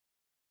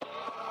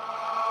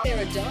There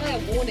are dire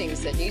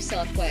warnings that New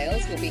South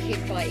Wales will be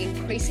hit by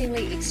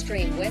increasingly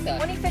extreme weather.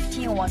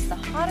 2015 was the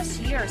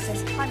hottest year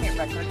since climate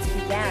records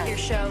began. Figures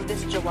show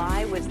this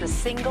July was the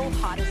single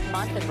hottest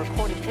month in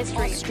recorded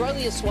history.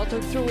 Australia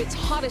sweltered through its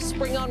hottest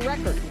spring on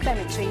record.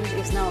 Climate change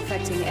is now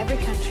affecting every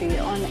country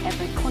on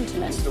every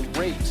continent. It's the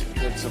rate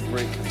that's of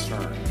great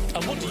concern.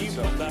 And what do you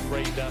put that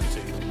rate down to?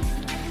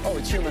 Oh,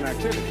 it's human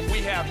activity. We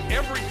have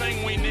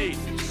everything we need.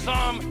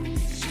 Some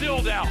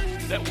still doubt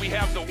that we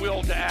have the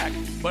will to act,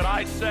 but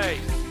I say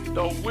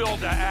the will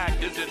to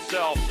act is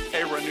itself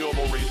a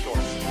renewable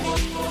resource.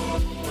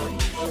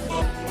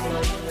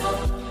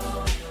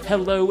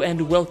 Hello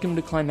and welcome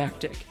to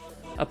Climactic,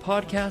 a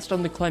podcast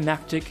on the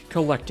Climactic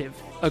Collective,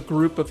 a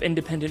group of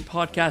independent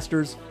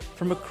podcasters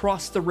from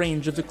across the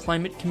range of the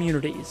climate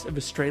communities of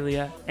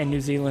Australia and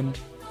New Zealand.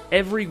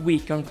 Every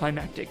week on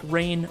Climactic,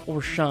 rain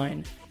or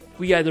shine,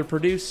 we either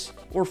produce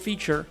or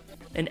feature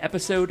an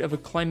episode of a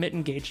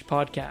climate-engaged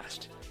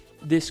podcast.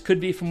 This could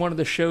be from one of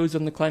the shows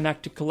on the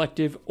Climactic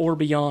Collective or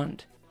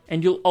beyond,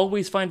 and you'll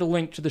always find a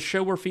link to the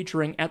show we're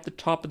featuring at the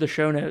top of the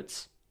show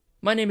notes.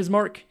 My name is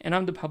Mark, and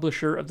I'm the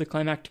publisher of the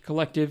Climactic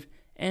Collective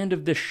and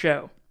of this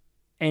show.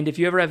 And if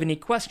you ever have any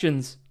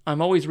questions,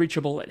 I'm always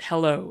reachable at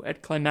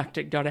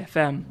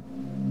hello@climactic.fm.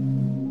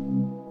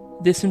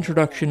 This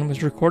introduction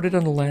was recorded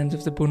on the lands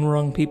of the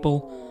Boonwurrung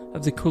people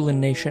of the Kulin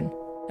Nation.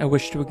 I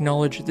wish to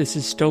acknowledge this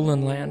is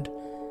stolen land,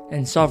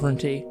 and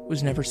sovereignty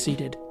was never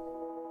ceded.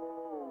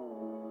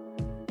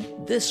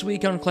 This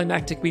week on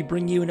Climactic, we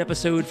bring you an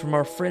episode from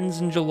our friends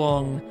in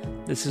Geelong,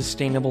 the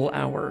Sustainable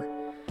Hour.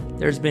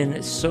 There's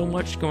been so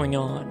much going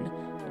on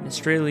in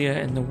Australia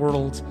and the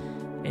world,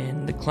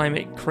 in the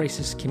climate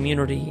crisis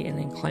community, and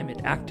in climate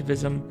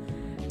activism,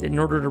 that in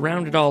order to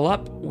round it all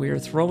up, we're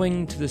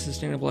throwing to the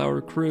Sustainable Hour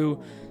crew,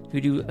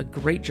 who do a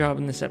great job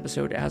in this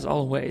episode, as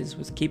always,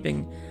 with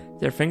keeping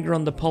their finger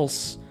on the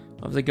pulse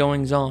of the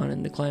goings-on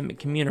in the climate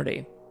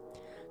community.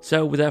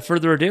 So, without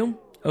further ado,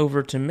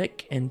 over to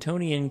Mick and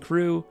Tony and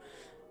crew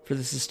for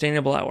the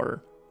Sustainable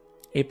Hour,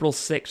 April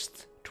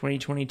 6th,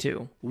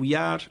 2022. We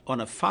are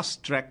on a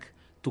fast track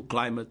to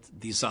climate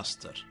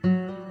disaster.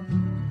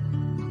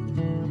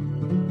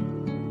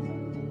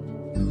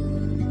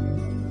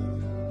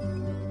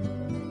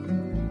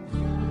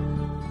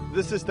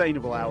 The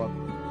Sustainable Hour.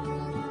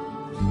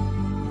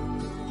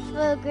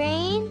 For a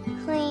green,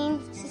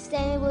 clean,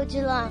 sustainable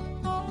Geelong.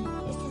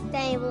 The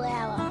Sustainable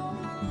Hour.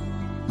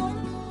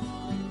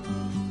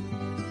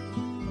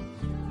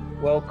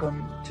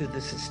 Welcome to the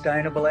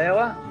Sustainable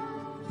Hour.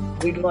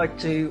 We'd like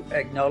to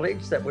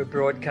acknowledge that we're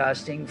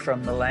broadcasting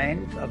from the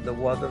land of the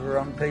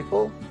Boonwurrung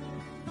people.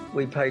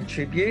 We pay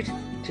tribute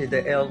to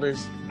the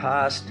elders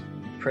past,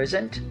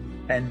 present,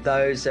 and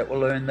those that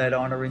will earn that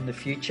honour in the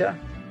future.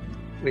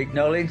 We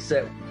acknowledge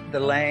that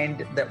the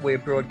land that we're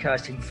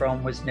broadcasting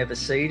from was never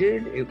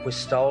ceded. It was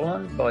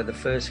stolen by the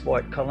first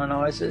white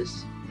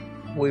colonisers.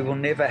 We will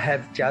never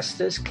have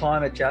justice,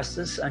 climate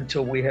justice,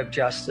 until we have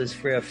justice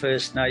for our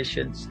First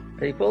Nations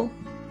people.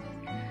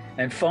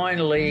 And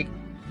finally,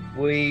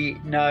 we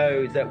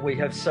know that we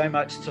have so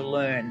much to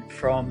learn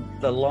from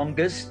the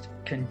longest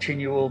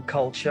continual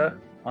culture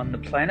on the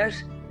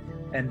planet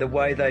and the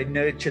way they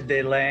nurtured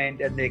their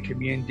land and their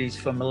communities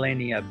for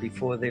millennia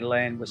before their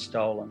land was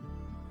stolen.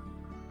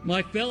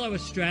 My fellow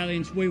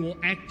Australians, we will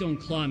act on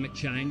climate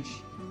change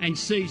and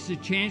seize the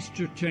chance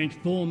to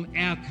transform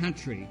our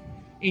country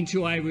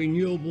into a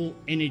renewable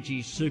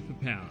energy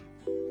superpower.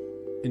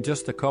 In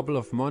just a couple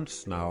of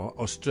months now,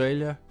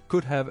 Australia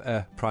could have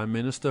a Prime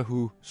Minister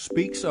who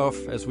speaks of,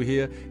 as we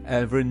hear,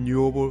 a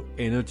renewable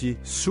energy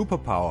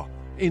superpower.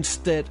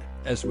 Instead,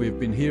 as we've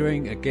been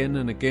hearing again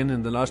and again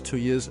in the last 2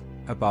 years,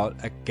 about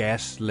a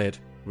gas-led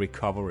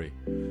recovery.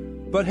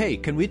 But hey,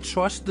 can we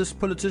trust this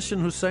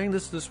politician who's saying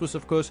this? This was,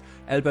 of course,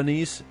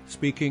 Albanese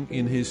speaking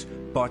in his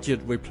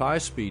budget reply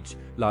speech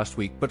last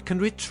week. But can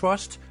we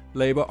trust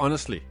Labour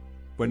honestly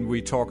when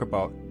we talk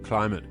about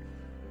climate?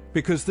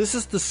 Because this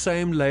is the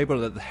same Labour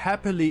that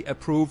happily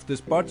approved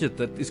this budget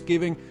that is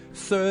giving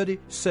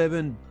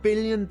 $37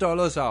 billion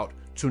out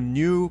to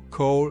new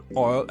coal,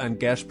 oil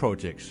and gas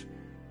projects.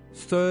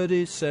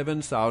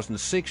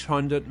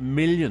 37,600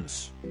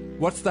 millions.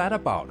 What's that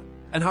about?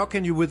 And how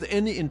can you with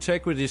any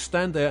integrity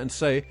stand there and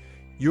say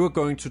you're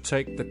going to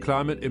take the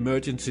climate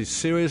emergency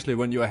seriously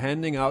when you are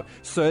handing out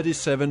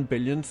 37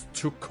 billion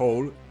to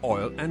coal,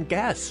 oil and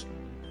gas?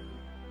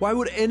 Why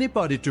would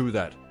anybody do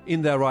that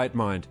in their right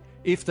mind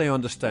if they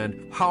understand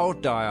how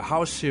dire,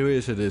 how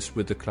serious it is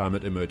with the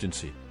climate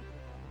emergency?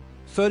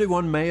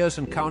 31 mayors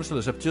and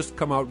councillors have just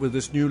come out with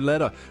this new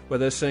letter where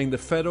they're saying the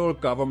federal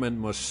government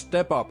must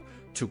step up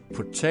to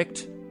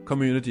protect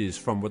communities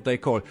from what they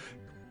call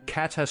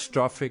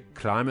catastrophic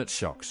climate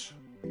shocks.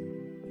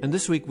 And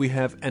this week we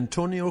have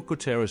Antonio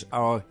Guterres,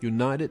 our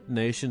United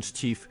Nations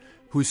chief,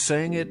 who's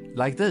saying it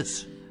like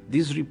this.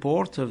 This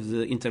report of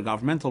the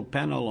Intergovernmental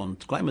Panel on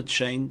Climate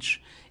Change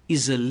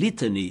is a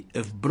litany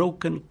of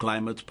broken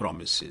climate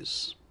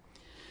promises.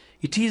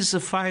 It is a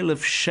file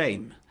of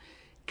shame,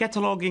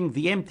 cataloguing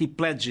the empty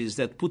pledges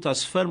that put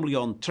us firmly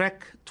on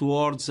track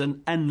towards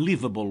an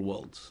unlivable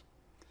world.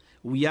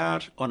 we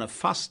are on a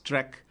fast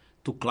track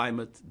to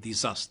climate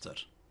disaster.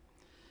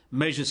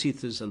 Major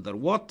cities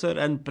underwater,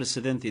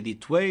 unprecedented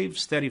heat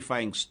waves,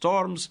 terrifying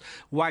storms,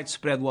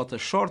 widespread water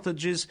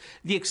shortages,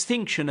 the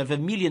extinction of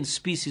 1 million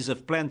species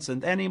of plants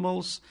and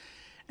animals.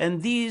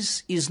 And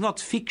this is not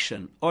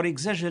fiction or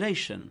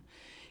exaggeration.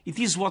 It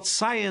is what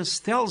science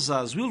tells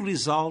us will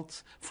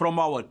result from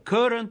our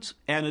current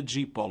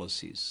energy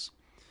policies.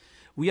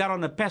 We are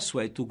on a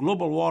pathway to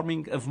global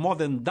warming of more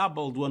than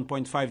double the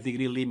 1.5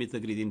 degree limit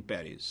agreed in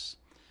Paris.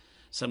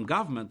 Some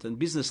government and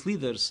business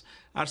leaders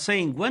are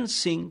saying one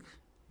thing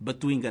but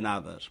doing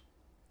another.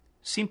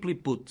 Simply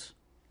put,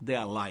 they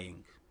are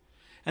lying.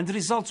 And the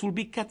results will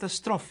be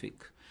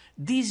catastrophic.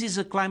 This is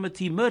a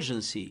climate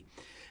emergency.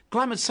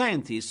 Climate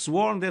scientists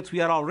warn that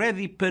we are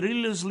already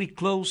perilously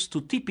close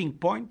to tipping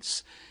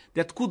points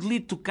that could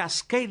lead to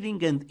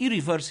cascading and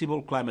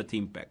irreversible climate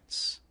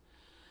impacts.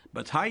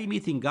 But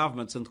high-emitting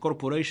governments and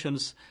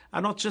corporations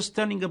are not just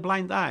turning a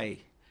blind eye.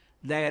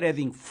 They are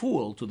adding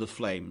fuel to the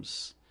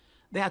flames.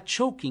 They are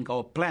choking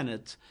our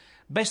planet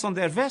based on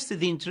their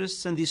vested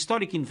interests and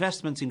historic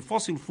investments in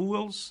fossil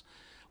fuels,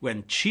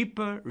 when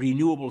cheaper,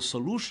 renewable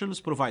solutions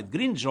provide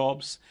green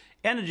jobs,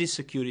 energy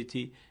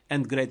security,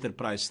 and greater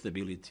price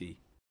stability.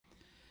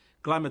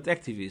 Climate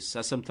activists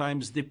are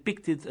sometimes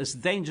depicted as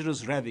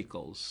dangerous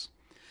radicals.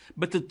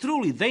 But the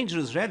truly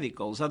dangerous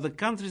radicals are the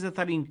countries that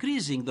are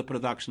increasing the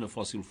production of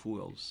fossil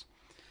fuels.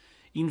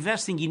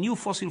 Investing in new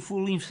fossil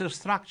fuel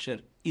infrastructure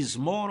is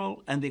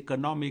moral and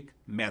economic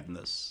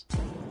madness.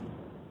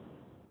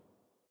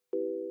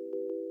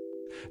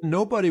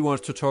 Nobody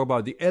wants to talk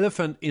about the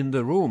elephant in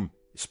the room,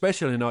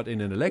 especially not in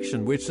an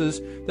election, which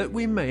is that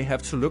we may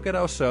have to look at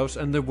ourselves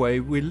and the way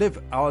we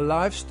live. Our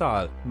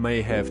lifestyle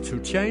may have to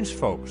change,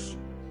 folks.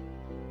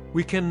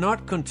 We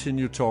cannot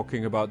continue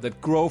talking about that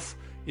growth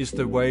is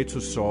the way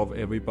to solve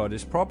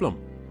everybody's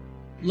problem.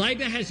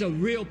 Labor has a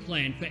real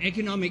plan for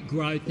economic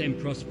growth and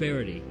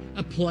prosperity,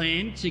 a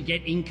plan to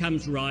get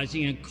incomes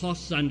rising and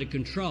costs under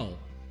control,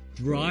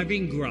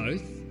 driving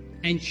growth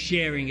and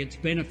sharing its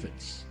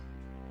benefits.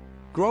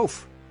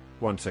 Growth,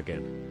 once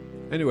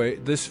again. Anyway,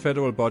 this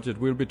federal budget,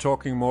 we'll be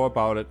talking more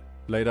about it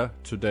later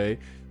today.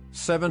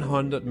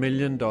 $700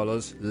 million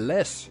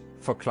less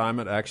for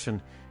climate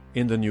action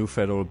in the new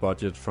federal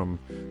budget from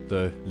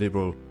the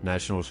Liberal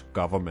National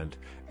government.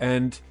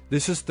 And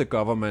this is the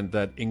government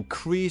that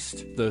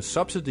increased the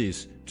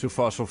subsidies to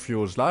fossil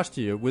fuels last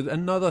year with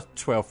another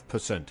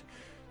 12%.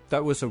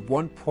 That was a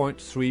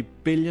 $1.3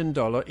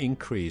 billion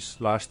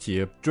increase last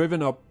year,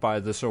 driven up by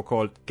the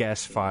so-called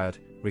gas-fired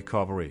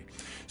recovery.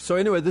 So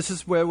anyway, this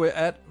is where we're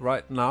at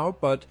right now,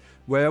 but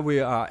where we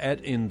are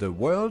at in the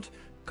world.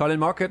 Colin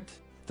Mockett,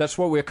 that's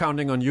what we're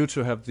counting on you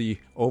to have the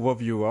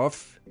overview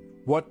of.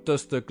 What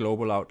does the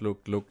global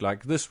outlook look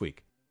like this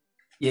week?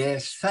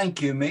 Yes,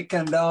 thank you, Mick.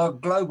 And our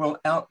global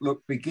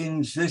outlook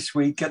begins this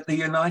week at the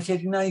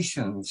United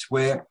Nations,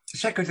 where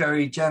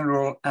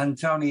Secretary-General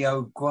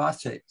Antonio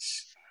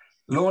Guterres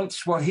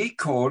launched what he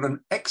called an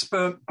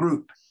expert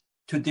group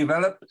to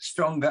develop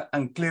stronger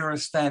and clearer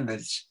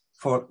standards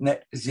for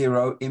net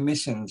zero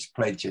emissions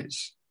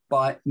pledges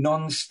by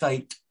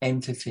non-state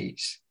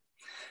entities.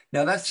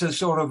 Now, that's a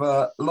sort of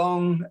a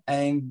long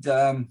and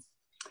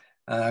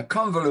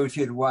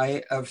convoluted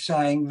way of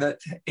saying that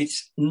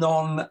it's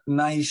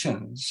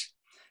non-nations.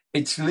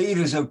 It's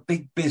leaders of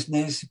big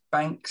business,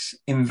 banks,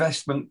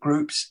 investment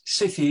groups,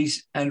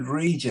 cities, and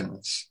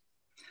regions.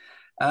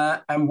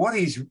 And what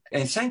he's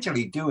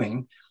essentially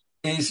doing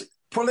is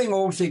pulling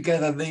all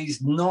together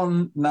these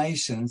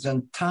non-nations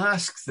and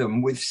task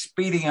them with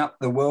speeding up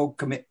the world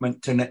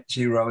commitment to net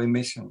zero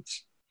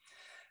emissions.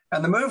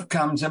 And the move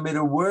comes amid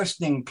a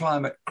worsening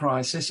climate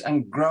crisis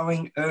and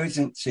growing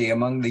urgency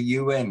among the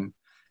UN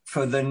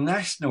for the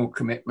national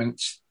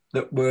commitments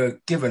that were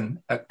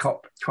given at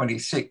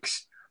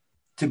COP26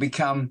 to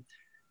become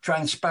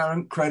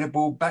transparent,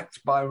 credible,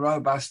 backed by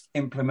robust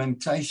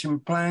implementation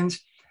plans,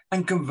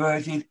 and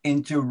converted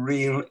into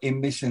real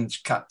emissions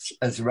cuts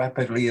as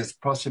rapidly as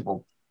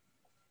possible.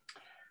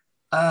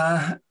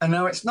 And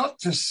now it's not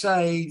to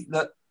say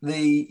that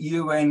the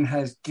UN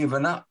has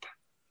given up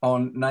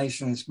on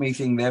nations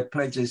meeting their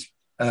pledges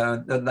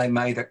that they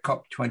made at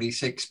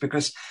COP26,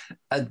 because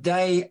a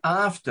day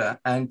after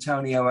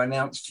Antonio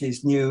announced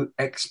his new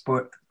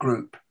expert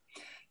group,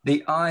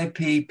 the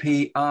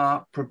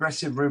IPPR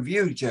Progressive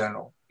Review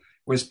Journal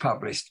was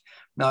published.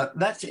 Now,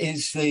 that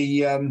is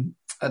the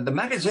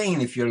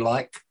magazine, if you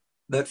like,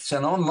 that's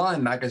an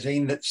online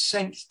magazine that's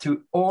sent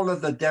to all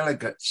of the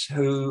delegates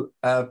who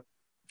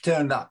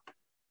turned up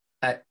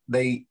at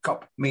the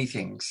COP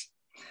meetings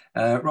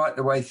right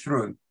the way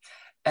through.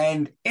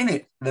 And in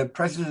it, the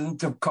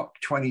president of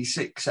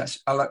COP26, that's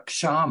Alok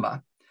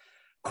Sharma,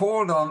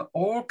 called on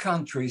all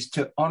countries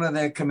to honour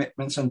their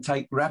commitments and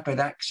take rapid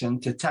action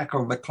to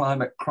tackle the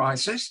climate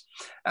crisis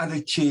and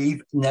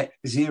achieve net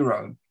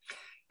zero.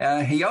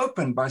 He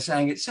opened by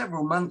saying it's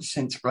several months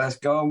since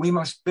Glasgow and we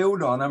must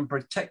build on and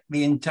protect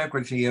the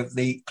integrity of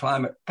the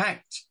Climate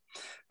Pact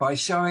by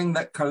showing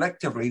that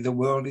collectively the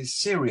world is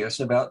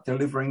serious about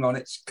delivering on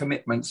its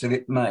commitments that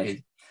it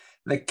made.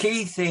 The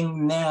key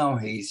thing now,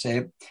 he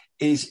said,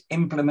 is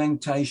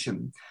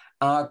implementation.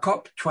 Our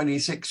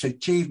COP26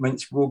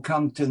 achievements will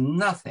come to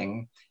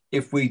nothing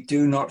if we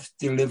do not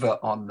deliver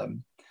on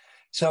them.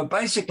 So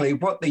basically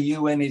what the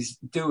UN is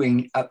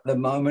doing at the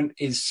moment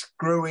is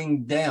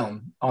screwing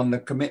down on the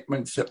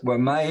commitments that were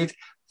made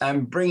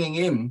and bringing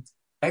in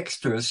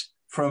extras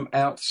from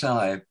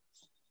outside.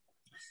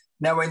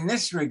 Now, in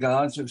this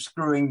regards of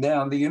screwing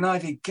down, the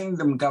United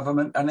Kingdom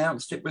government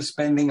announced it was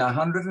spending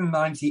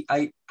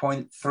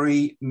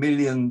 £198.3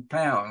 million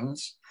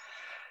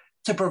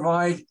to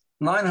provide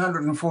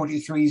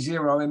 943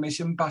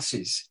 zero-emission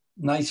buses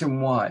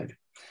nationwide.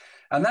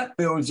 And that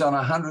builds on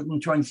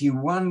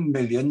 121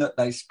 million that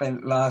they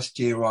spent last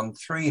year on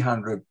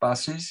 300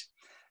 buses.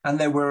 And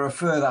there were a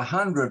further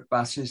 100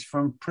 buses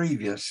from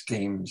previous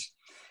schemes.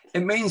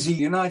 It means the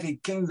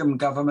United Kingdom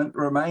government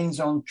remains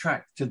on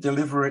track to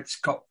deliver its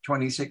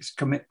COP26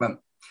 commitment.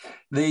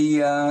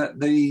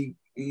 The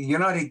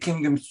United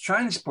Kingdom's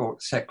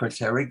Transport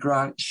Secretary,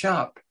 Grant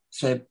Sharp,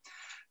 said,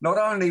 not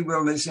only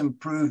will this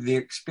improve the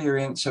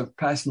experience of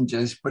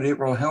passengers, but it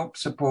will help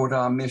support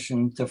our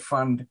mission to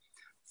fund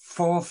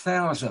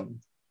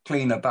 4,000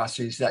 cleaner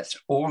buses, that's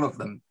all of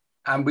them,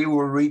 and we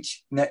will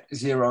reach net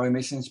zero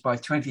emissions by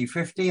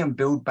 2050 and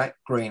build back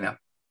greener.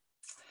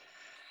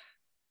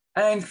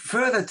 And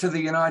further to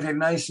the United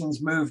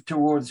Nations move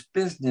towards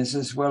business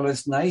as well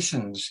as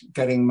nations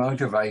getting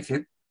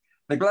motivated,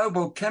 the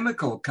global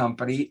chemical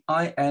company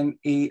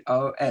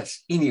INEOS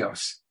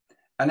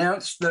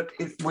announced that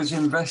it was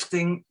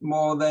investing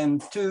more than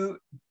 2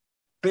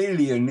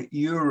 billion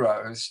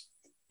euros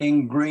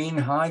in green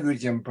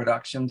hydrogen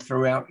production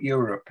throughout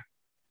Europe.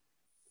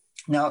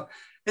 Now,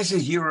 this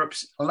is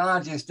Europe's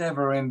largest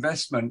ever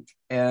investment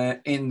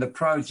in the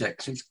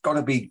projects. It's got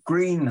to be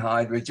green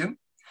hydrogen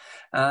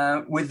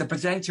with the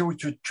potential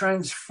to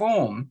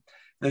transform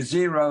the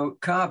zero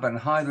carbon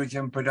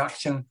hydrogen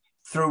production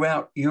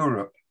throughout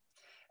Europe.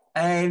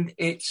 And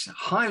it's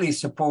highly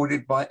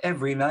supported by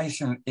every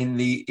nation in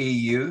the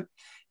EU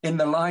in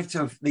the light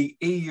of the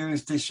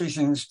EU's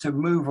decisions to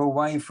move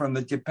away from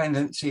the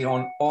dependency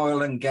on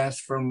oil and gas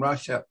from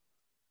Russia.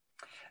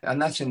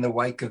 And that's in the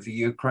wake of the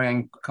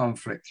Ukraine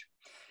conflict.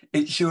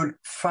 It should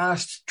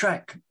fast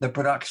track the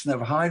production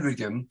of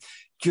hydrogen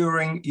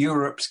during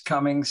Europe's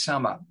coming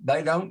summer.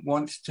 They don't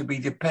want to be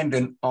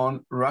dependent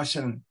on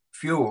Russian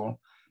fuel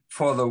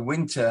for the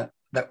winter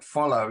that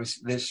follows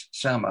this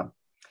summer.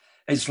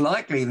 It's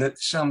likely that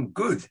some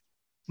good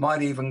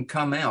might even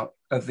come out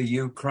of the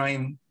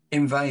Ukraine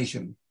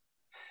invasion.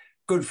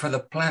 Good for the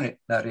planet,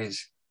 that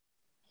is.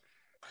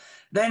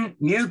 Then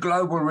new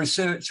global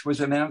research was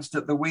announced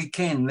at the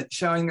weekend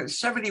showing that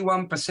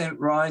 71%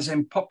 rise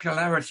in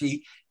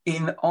popularity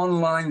in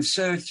online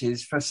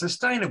searches for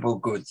sustainable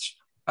goods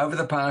over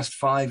the past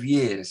 5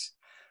 years.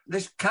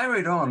 This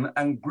carried on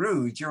and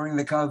grew during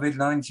the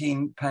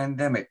COVID-19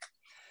 pandemic.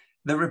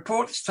 The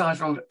report's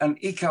titled An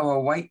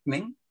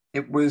Eco-Awakening.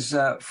 It was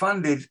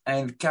funded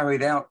and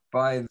carried out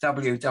by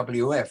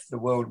WWF, the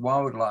World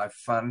Wildlife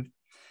Fund,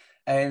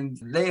 and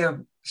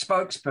their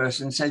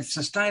spokesperson said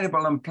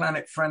sustainable and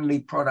planet-friendly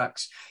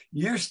products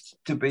used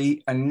to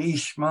be a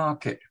niche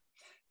market.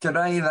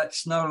 Today,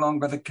 that's no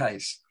longer the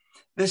case.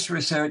 This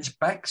research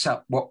backs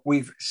up what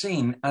we've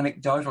seen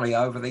anecdotally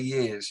over the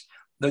years.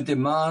 The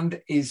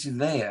demand is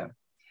there.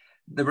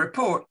 The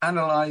report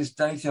analysed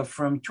data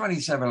from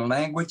 27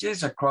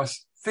 languages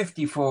across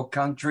 54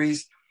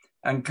 countries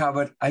and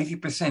covered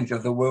 80%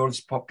 of the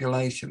world's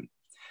population.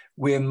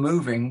 We're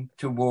moving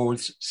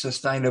towards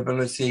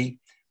sustainability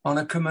on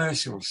a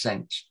commercial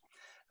sense.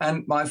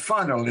 And my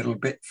final little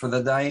bit for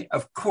the day,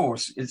 of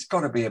course, it's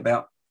got to be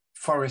about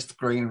Forest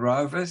Green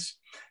Rovers,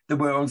 the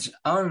world's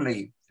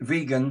only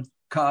vegan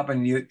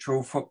carbon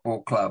neutral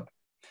football club.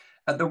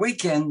 At the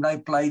weekend, they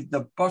played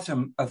the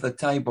bottom of the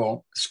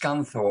table,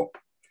 Scunthorpe,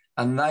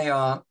 and they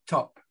are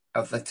top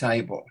of the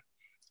table.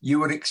 You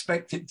would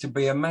expect it to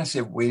be a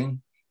massive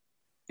win.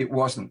 It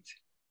wasn't.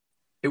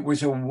 It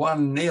was a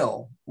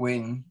 1-0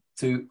 win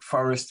to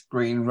Forest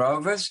Green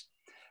Rovers,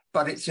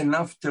 but it's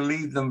enough to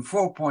leave them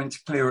 4 points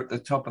clear at the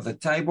top of the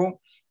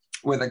table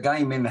with a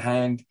game in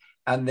hand,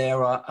 and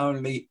there are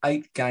only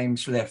 8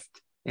 games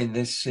left in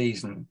this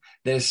season.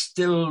 They're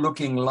still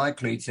looking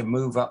likely to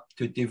move up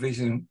to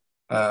Division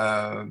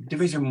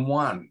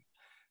 1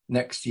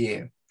 next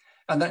year.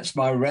 And that's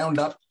my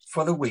roundup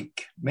for the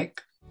week. Mick?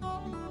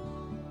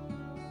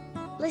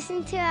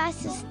 Listen to our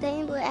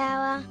Sustainable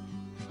Hour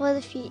for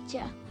the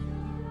future.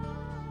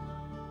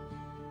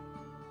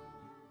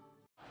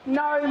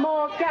 No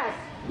more gas,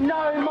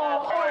 no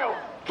more oil.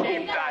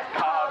 Keep that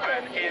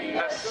carbon in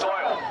the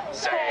soil.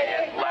 Say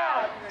it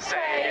loud,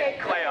 say it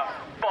clear.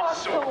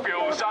 Fossil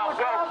fuels are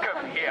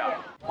welcome here.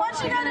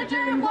 What you gonna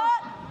do?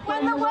 What?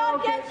 When the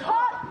world gets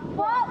hot?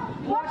 What?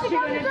 What you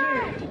gonna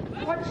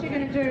do? What you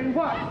gonna do?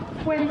 What?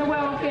 When the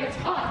world gets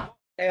hot?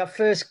 Our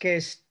first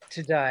guest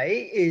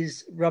today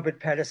is Robert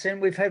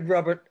Patterson. We've had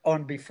Robert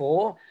on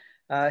before.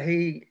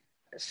 He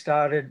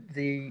started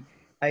the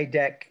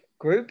ADAC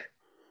group,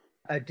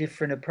 a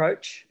different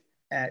approach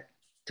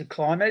to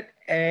climate,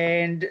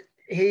 and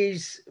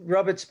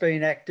Robert's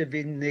been active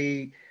in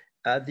the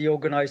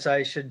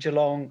organisation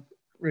Geelong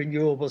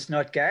Renewables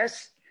Not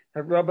Gas.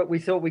 Robert, we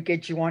thought we'd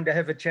get you on to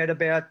have a chat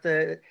about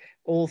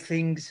all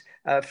things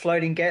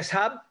floating gas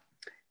hub,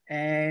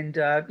 and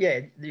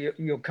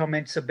your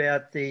comments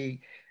about the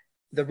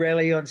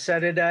rally on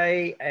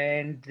Saturday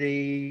and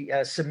the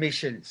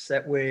submissions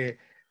that we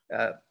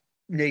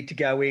need to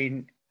go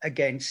in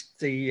against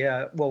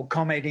the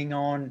commenting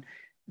on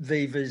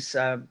Viva's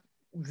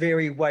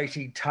very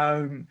weighty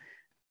tome,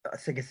 I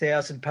think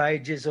 1,000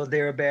 pages or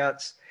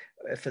thereabouts,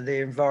 for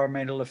their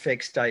environmental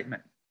effects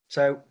statement.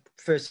 So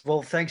first of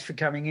all, thanks for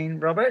coming in,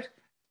 Robert.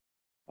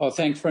 Oh,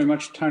 thanks very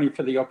much, Tony,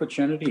 for the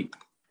opportunity.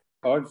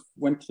 I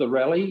went to the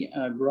rally,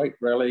 a great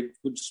rally,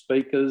 good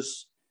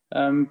speakers.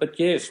 But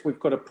yes, we've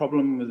got a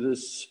problem with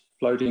this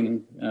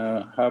floating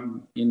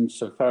hub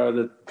insofar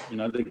that,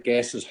 the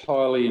gas is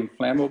highly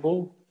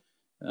inflammable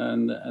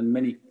and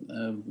many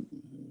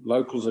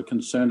locals are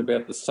concerned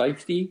about the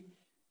safety.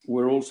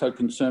 We're also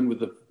concerned with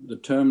the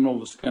terminal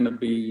that's going to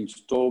be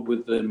installed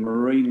with the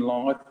marine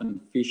life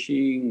and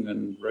fishing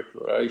and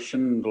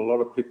recreation. A lot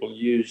of people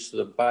use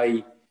the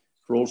bay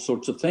for all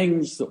sorts of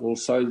things.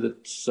 Also,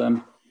 that's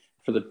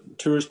for the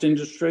tourist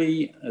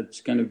industry.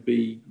 It's going to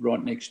be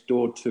right next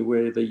door to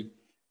where the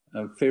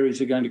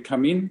ferries are going to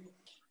come in.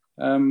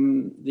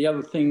 The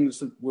other things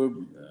that we're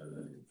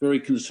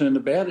very concerned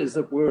about is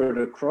that we're at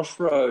a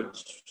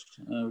crossroads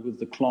with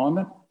the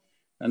climate.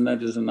 And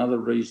that is another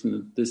reason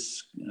that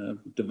this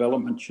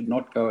development should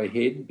not go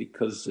ahead,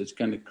 because it's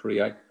going to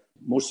create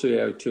more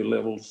CO2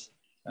 levels.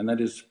 And that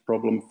is a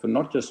problem for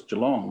not just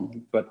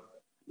Geelong, but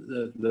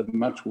the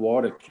much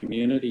wider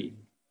community.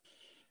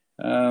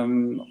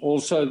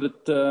 Also,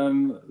 that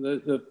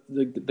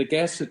the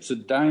gas, it's a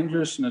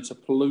dangerous and it's a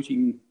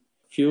polluting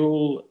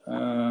fuel,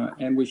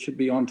 and we should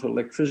be on to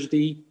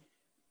electricity.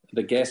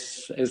 The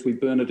gas, as we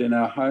burn it in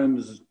our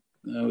homes, is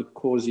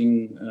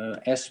causing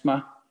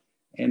asthma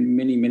and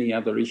many, many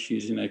other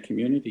issues in our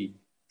community.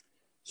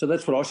 So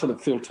that's what I sort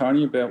of feel,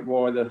 Tony, about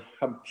why the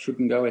hub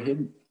shouldn't go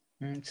ahead.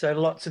 So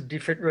lots of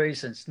different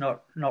reasons,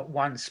 not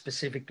one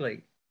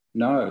specifically.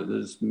 No,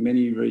 there's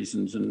many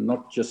reasons, and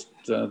not just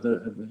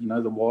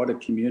the wider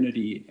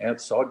community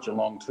outside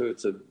Geelong too.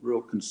 It's a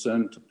real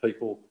concern to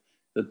people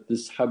that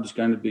this hub's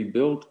going to be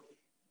built,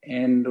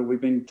 and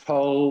we've been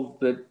told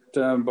that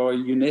by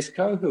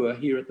UNESCO, who are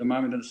here at the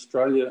moment in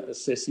Australia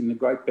assessing the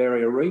Great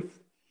Barrier Reef,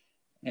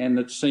 and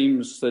it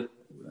seems that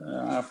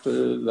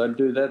after they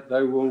do that,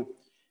 they will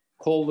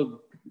call the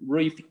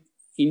reef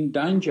in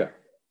danger.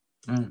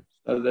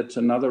 So that's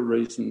another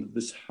reason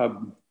this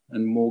hub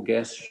and more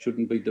gas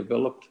shouldn't be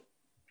developed.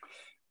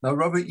 Now,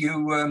 Robert,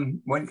 you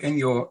went in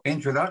your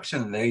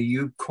introduction there,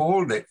 you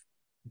called it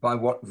by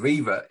what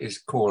Viva is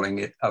calling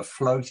it, a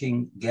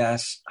floating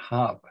gas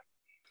hub.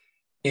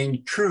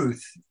 In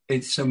truth,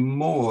 it's a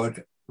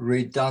moored,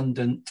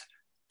 redundant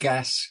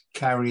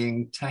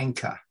gas-carrying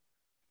tanker.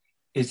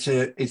 It's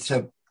a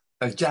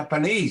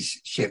Japanese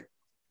ship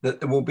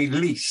that will be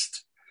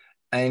leased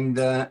and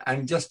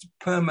just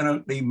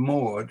permanently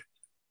moored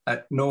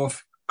at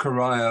North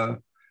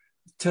Corio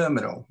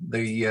Terminal.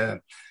 The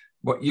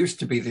what used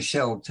to be the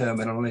Shell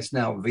terminal is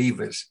now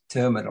Viva's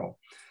terminal.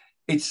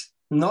 It's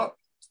not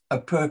a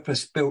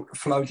purpose-built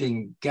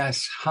floating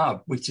gas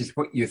hub, which is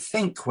what you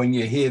think when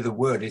you hear the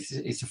word.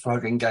 It's a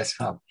floating gas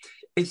hub.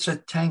 It's a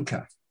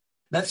tanker.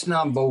 That's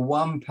number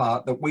one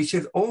part, that we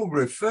should all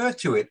refer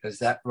to it as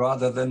that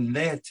rather than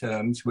their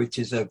terms, which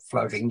is a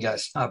floating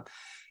gas hub.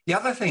 The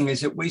other thing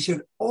is that we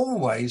should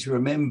always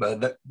remember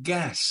that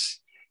gas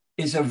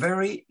is a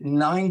very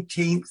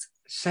 19th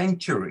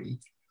century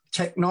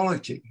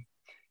technology.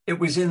 It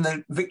was in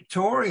the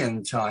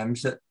Victorian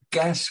times that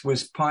gas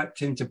was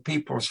piped into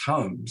people's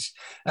homes,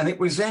 and it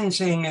was then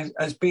seen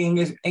as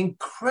being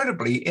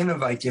incredibly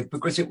innovative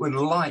because it would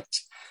light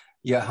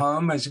your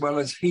home as well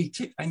as heat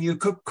it, and you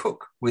could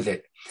cook with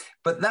it.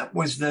 But that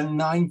was the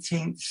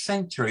 19th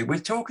century. We're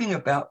talking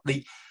about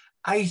the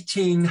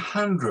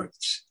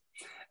 1800s.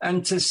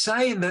 And to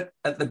say that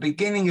at the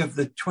beginning of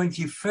the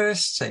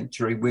 21st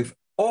century, with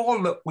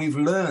all that we've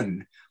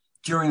learned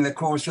during the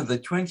course of the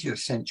 20th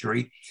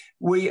century,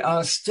 we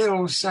are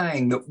still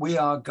saying that we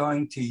are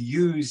going to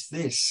use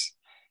this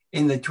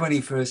in the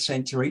 21st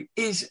century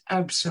is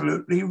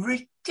absolutely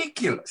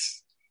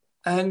ridiculous.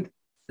 And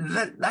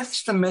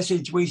that's the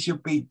message we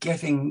should be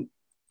getting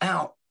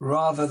out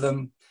rather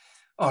than,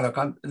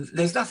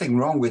 there's nothing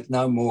wrong with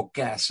no more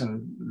gas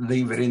and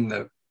leave it in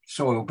the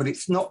soil, but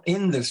it's not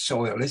in the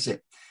soil, is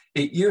it?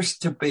 It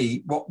used to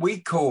be what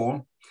we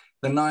call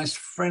the nice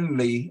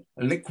friendly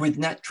liquid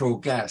natural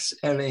gas,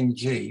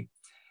 LNG,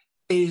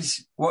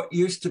 is what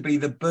used to be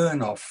the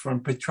burn-off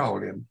from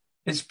petroleum.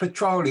 It's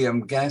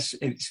petroleum gas.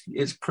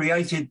 It's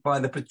created by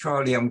the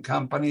petroleum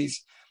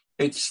companies.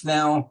 It's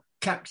now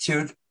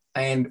captured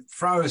and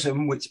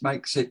frozen, which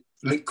makes it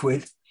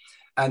liquid,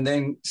 and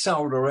then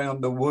sold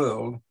around the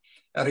world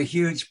at a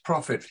huge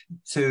profit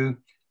to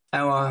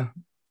our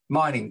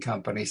mining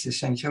companies,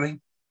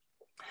 essentially.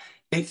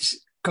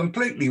 It's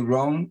completely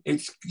wrong.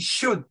 It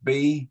should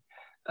be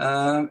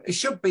It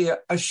should be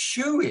a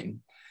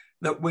shoo-in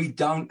that we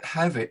don't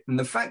have it. And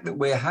the fact that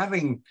we're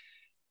having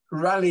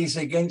rallies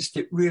against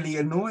it really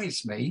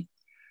annoys me,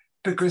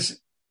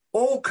 because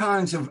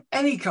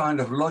any kind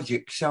of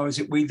logic shows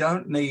that we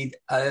don't need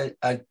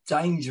a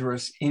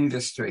dangerous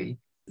industry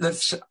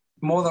that's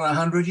more than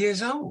 100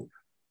 years old.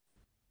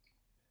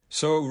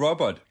 So,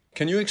 Robert,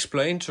 can you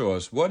explain to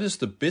us what is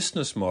the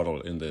business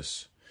model in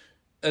this?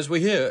 As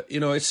we hear,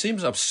 it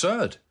seems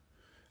absurd.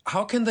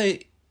 How can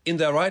they, in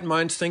their right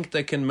minds, think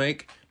they can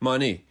make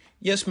money?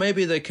 Yes,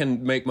 maybe they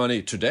can make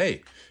money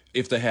today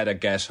if they had a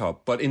gas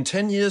hub, but in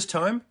 10 years'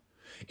 time,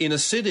 in a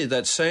city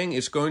that's saying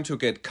it's going to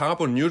get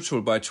carbon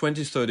neutral by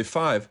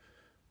 2035,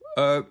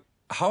 how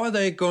are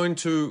they going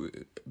to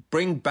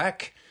bring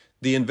back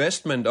the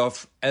investment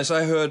of, as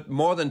I heard,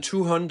 more than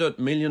 $200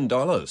 million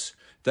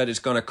that it's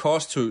going to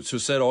cost to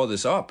set all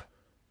this up?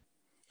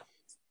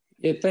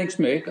 Yeah, thanks,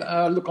 Meg.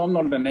 Look, I'm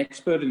not an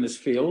expert in this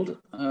field.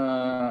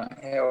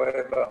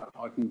 However,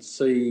 I can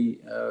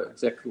see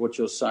exactly what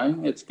you're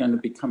saying. It's going to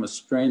become a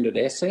stranded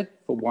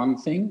asset, for one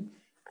thing.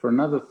 For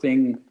another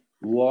thing,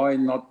 why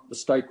not the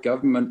state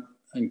government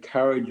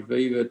encourage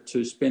Viva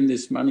to spend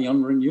this money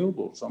on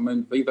renewables? I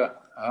mean, Viva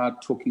are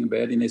talking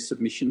about in their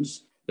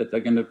submissions that they're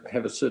going to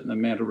have a certain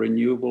amount of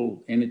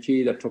renewable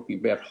energy. They're talking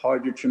about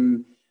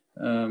hydrogen,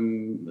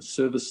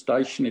 service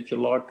station, if you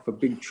like, for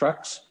big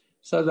trucks.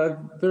 So they're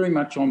very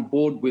much on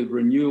board with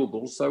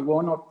renewables. So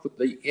why not put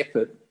the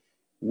effort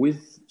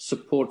with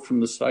support from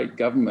the state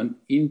government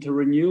into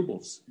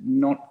renewables,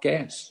 not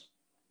gas?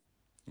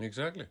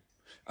 Exactly.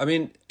 I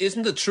mean,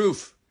 isn't the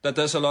truth that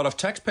there's a lot of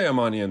taxpayer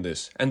money in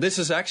this? And this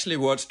is actually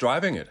what's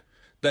driving it,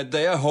 that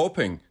they are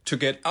hoping to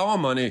get our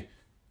money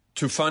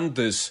to fund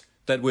this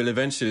that will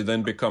eventually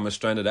then become a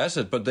stranded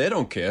asset, but they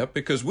don't care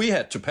because we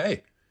had to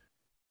pay.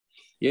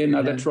 Yeah,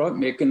 no, that's right,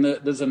 Mick. And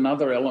there's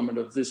another element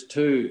of this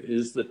too,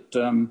 is that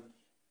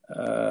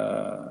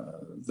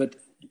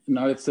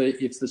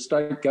if the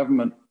state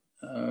government,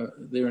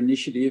 their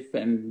initiative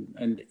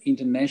and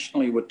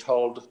internationally were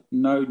told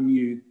no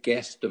new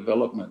gas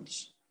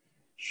developments,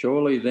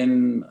 surely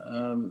then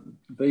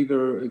Viva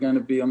are going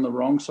to be on the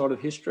wrong side of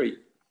history.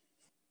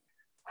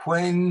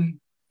 When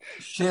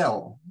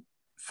Shell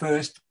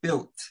first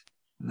built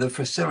the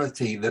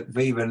facility that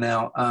Viva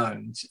now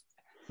owns,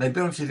 they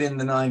built it in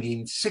the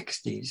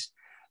 1960s,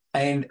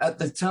 and at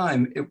the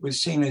time it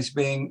was seen as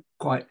being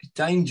quite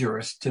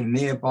dangerous to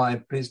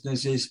nearby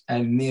businesses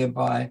and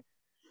nearby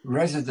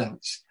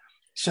residents.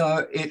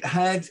 So it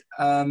had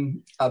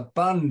a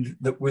bund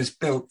that was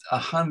built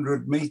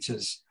 100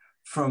 meters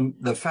from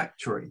the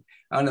factory.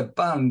 And a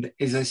bund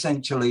is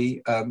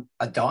essentially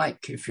a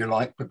dike, if you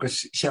like,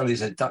 because Shell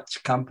is a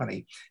Dutch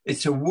company.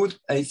 It's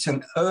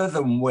an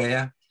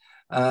earthenware,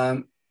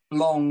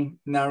 long,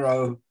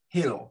 narrow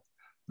hill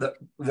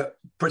that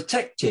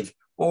protected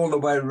all the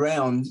way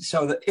around,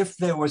 so that if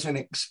there was an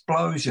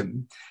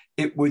explosion,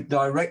 it would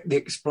direct the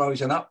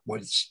explosion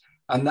upwards,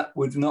 and that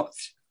would not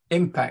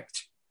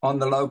impact on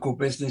the local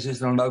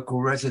businesses and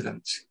local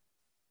residents.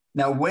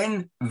 Now,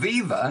 when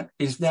Viva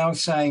is now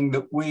saying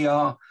that we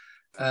are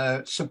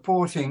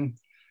supporting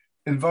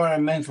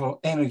environmental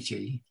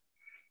energy,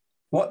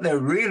 what they're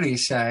really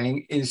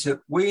saying is that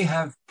we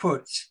have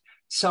put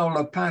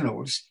solar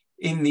panels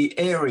in the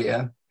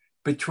area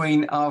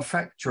between our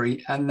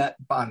factory and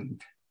that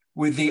bund,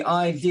 with the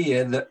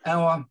idea that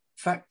our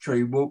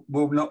factory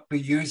will not be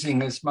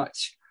using as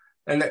much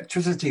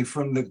electricity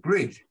from the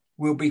grid.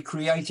 We'll be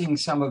creating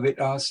some of it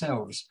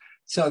ourselves.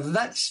 So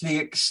that's the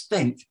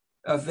extent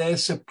of their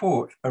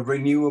support of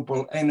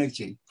renewable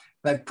energy.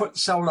 They've put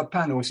solar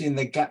panels in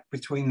the gap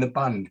between the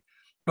bund.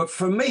 But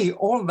for me,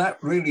 all that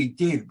really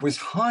did was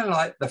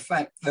highlight the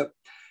fact that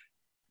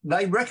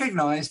they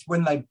recognized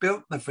when they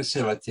built the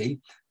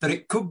facility that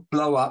it could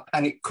blow up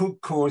and it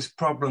could cause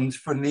problems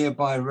for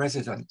nearby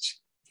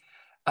residents.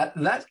 At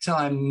that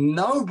time,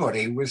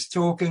 nobody was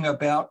talking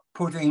about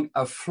putting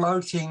a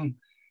floating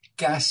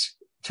gas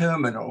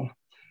terminal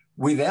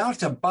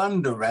without a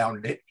bund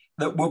around it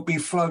that would be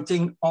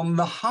floating on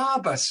the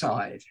harbour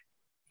side,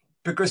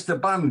 because the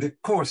bund, of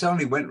course,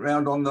 only went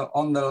round on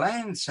the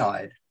land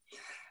side.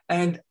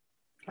 And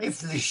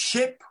if the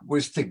ship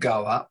was to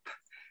go up,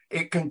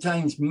 it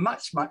contains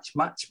much, much,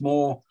 much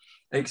more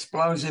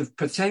explosive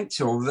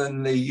potential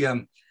than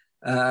the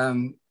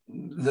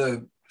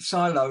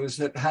silos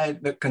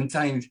that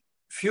contained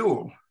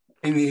fuel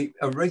in the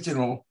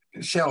original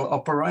Shell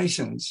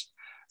operations.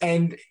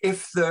 And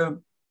if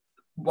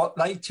what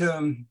they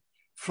term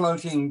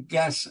floating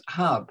gas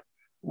hub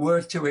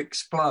were to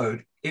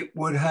explode, it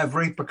would have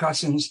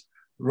repercussions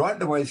right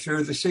the way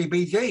through the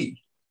CBD,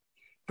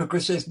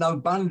 because there's no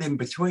bund in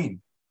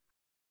between.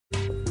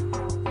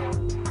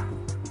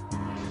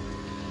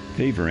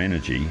 Viva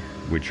Energy,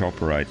 which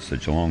operates the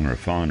Geelong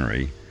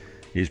refinery,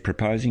 is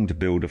proposing to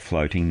build a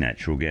floating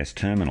natural gas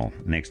terminal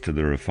next to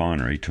the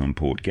refinery to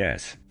import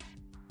gas.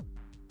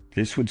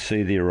 This would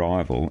see the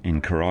arrival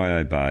in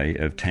Corio Bay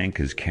of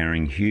tankers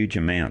carrying huge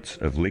amounts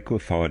of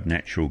liquefied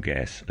natural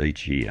gas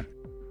each year.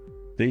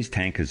 These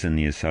tankers and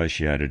the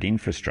associated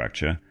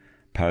infrastructure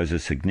pose a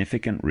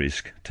significant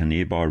risk to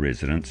nearby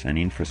residents and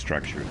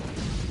infrastructure.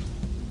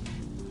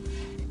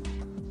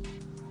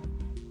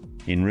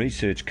 In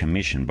research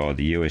commissioned by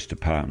the US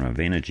Department of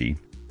Energy,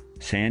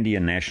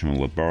 Sandia National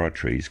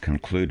Laboratories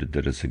concluded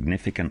that a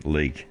significant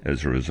leak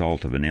as a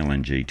result of an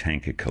LNG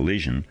tanker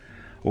collision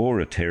or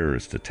a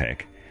terrorist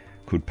attack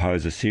could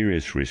pose a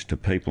serious risk to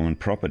people and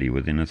property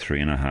within a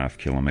 3.5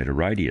 kilometre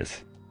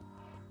radius.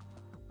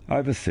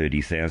 Over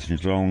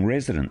 30,000 Geelong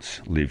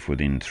residents live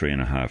within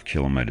 3.5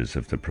 kilometres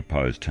of the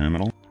proposed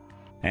terminal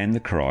and the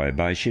Corio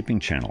Bay shipping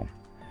channel.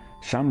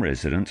 Some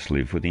residents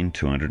live within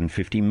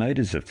 250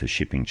 metres of the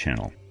shipping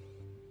channel.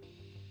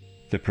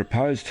 The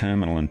proposed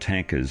terminal and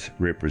tankers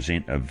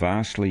represent a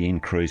vastly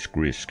increased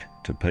risk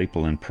to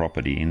people and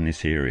property in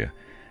this area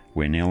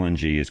when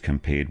LNG is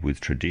compared with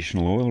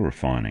traditional oil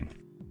refining.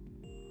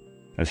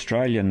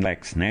 Australia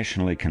lacks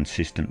nationally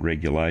consistent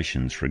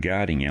regulations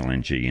regarding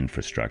LNG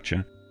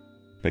infrastructure,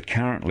 but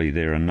currently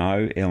there are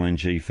no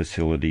LNG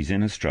facilities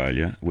in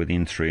Australia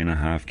within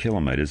 3.5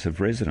 kilometres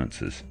of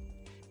residences.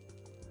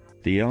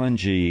 The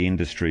LNG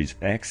industry's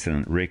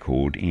accident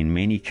record in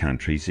many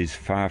countries is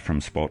far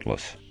from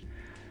spotless.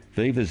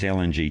 Viva's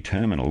LNG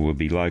terminal will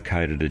be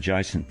located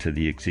adjacent to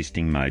the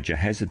existing major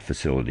hazard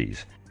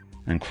facilities,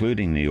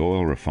 including the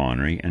oil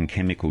refinery and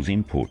chemicals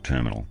import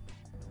terminal.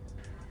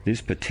 This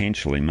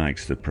potentially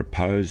makes the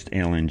proposed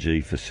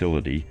LNG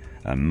facility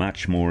a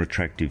much more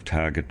attractive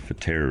target for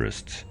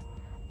terrorists,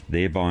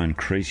 thereby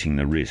increasing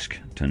the risk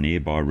to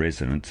nearby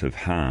residents of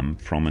harm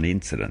from an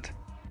incident.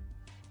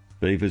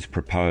 Viva's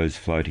proposed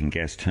floating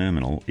gas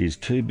terminal is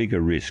too big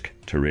a risk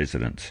to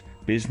residents,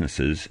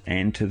 businesses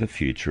and to the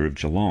future of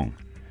Geelong.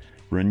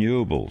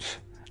 Renewables,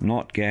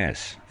 not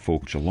gas, for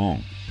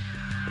Geelong.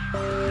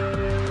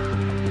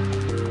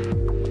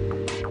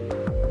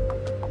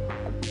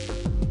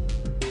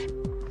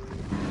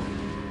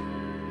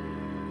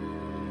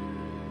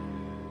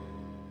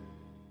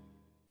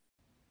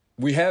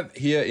 We have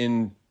here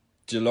in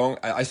Geelong,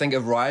 I think,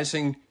 a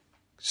rising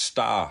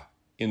star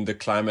in the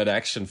climate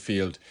action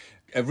field,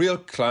 a real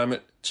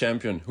climate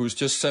champion who's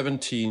just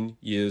 17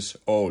 years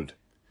old.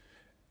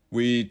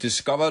 We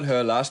discovered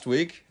her last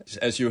week,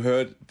 as you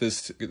heard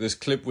this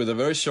clip with a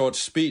very short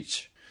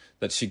speech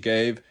that she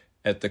gave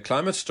at the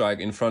climate strike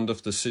in front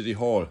of the City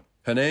Hall.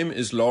 Her name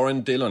is Lauren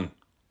Dillon.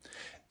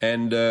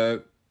 And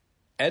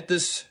at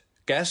this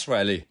gas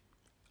rally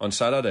on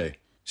Saturday,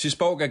 she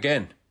spoke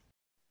again.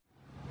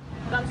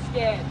 But I'm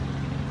scared,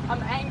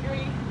 I'm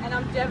angry, and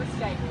I'm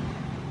devastated.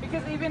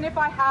 Because even if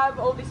I have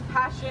all this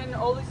passion,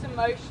 all this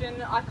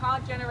emotion, I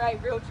can't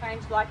generate real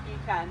change like you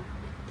can.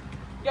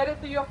 Get it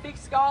through your thick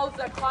skulls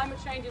that climate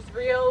change is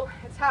real,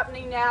 it's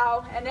happening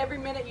now, and every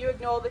minute you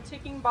ignore the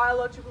ticking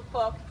biological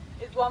clock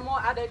is one more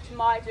added to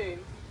my doom.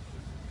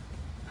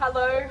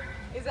 Hello,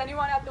 is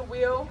anyone at the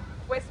wheel?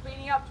 We're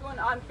speeding up to an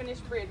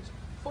unfinished bridge,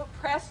 foot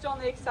pressed on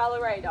the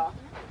accelerator.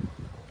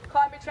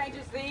 Climate change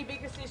is the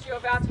biggest issue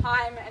of our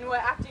time, and we're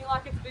acting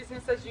like it's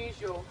business as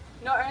usual.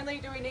 Not only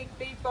do we need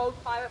big, bold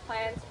climate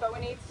plans, but we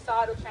need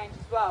societal change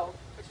as well,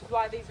 which is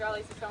why these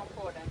rallies are so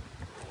important.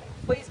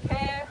 Please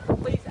care,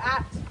 please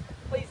act,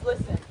 please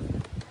listen.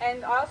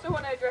 And I also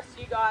want to address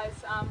you guys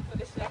for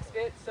this next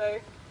bit. So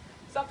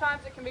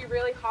sometimes it can be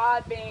really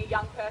hard being a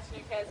young person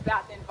who cares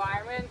about the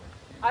environment.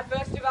 I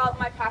first developed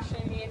my passion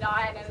in Year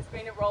 9, and it's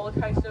been a roller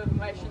coaster of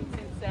emotions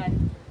since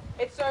then.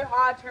 It's so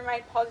hard to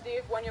remain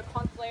positive when you're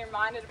constantly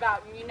reminded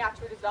about new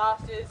natural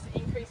disasters,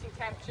 increasing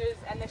temperatures,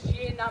 and the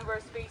sheer number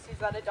of species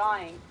that are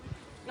dying.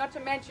 Not to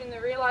mention the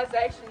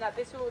realisation that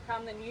this will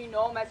become the new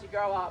norm as you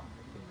grow up.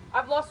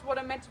 I've lost what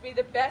are meant to be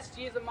the best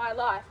years of my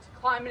life to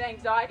climate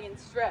anxiety and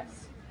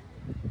stress.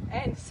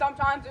 And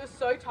sometimes it was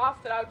so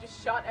tough that I would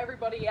just shut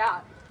everybody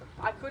out.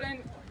 I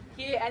couldn't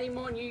hear any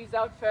more news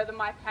that would further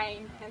my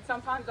pain, and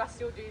sometimes I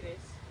still do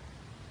this.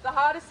 The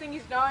hardest thing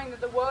is knowing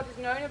that the world has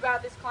known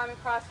about this climate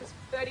crisis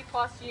for 30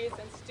 plus years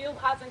and still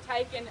hasn't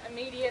taken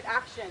immediate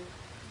action.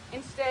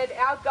 Instead,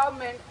 our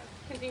government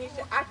continues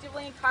to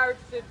actively encourage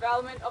the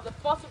development of the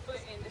fossil fuel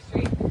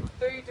industry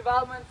through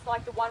developments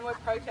like the one we're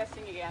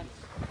protesting against.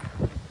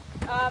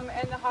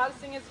 And the hardest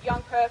thing as a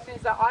young person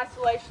is the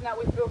isolation that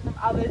we feel from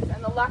others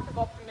and the lack of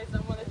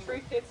optimism when the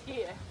truth hits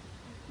here.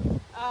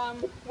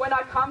 When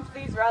I come to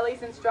these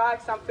rallies and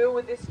strikes, I'm filled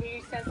with this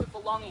new sense of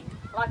belonging,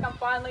 like I'm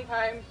finally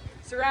home,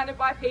 surrounded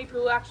by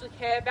people who actually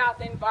care about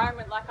the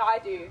environment like I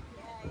do.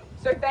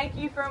 So thank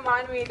you for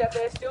reminding me that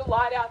there's still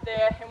light out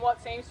there in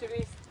what seems to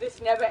be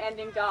this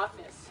never-ending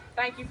darkness.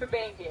 Thank you for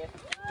being here.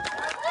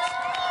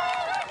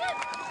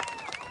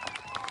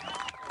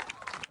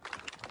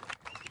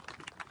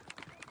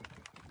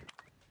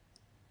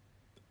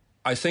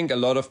 I think a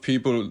lot of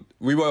people,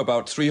 we were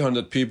about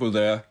 300 people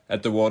there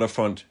at the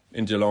waterfront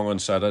in Geelong on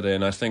Saturday,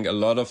 and I think a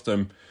lot of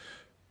them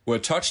were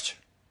touched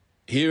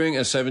hearing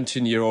a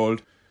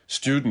 17-year-old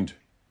student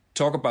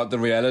talk about the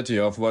reality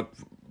of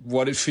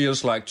what it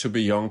feels like to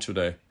be young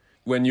today,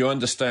 when you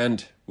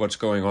understand what's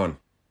going on.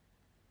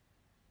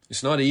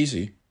 It's not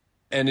easy,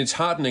 and it's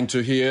heartening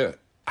to hear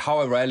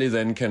how a rally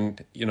then can,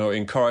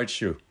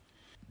 encourage you,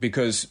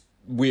 because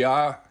we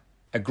are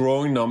a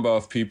growing number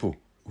of people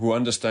who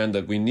understand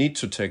that we need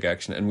to take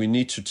action and we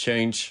need to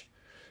change.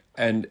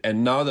 And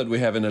now that we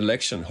have an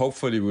election,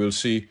 hopefully we'll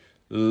see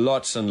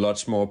lots and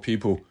lots more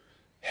people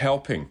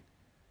helping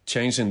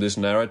changing this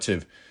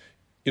narrative.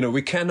 You know,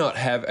 we cannot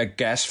have a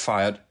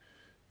gas-fired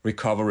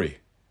recovery,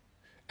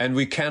 and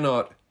we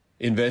cannot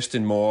invest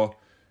in more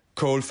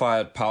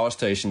coal-fired power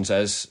stations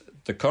as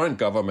the current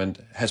government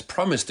has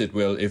promised it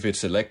will if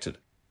it's elected.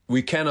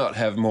 We cannot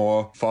have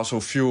more fossil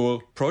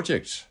fuel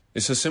projects.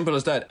 It's as simple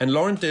as that. And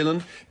Lauren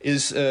Dillon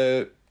is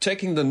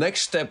taking the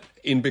next step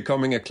in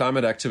becoming a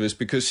climate activist,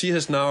 because she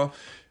has now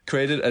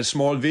created a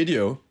small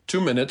video, 2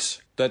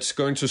 minutes, that's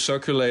going to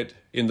circulate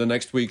in the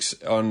next weeks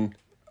on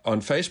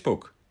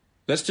Facebook.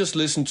 Let's just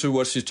listen to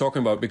what she's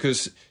talking about,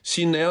 because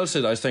she nails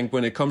it, I think,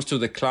 when it comes to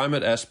the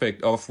climate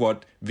aspect of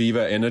what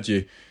Viva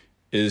Energy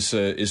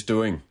is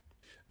doing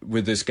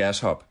with this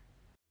gas hub.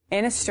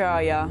 In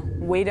Australia,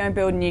 we don't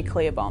build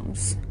nuclear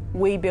bombs.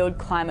 We build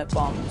climate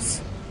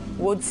bombs.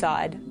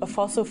 Woodside, a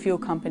fossil fuel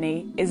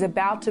company, is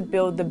about to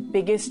build the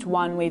biggest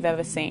one we've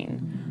ever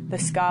seen, the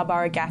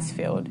Scarborough gas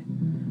field.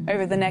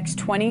 Over the next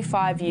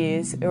 25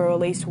 years, it will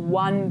release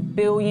 1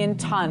 billion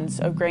tonnes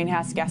of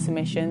greenhouse gas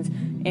emissions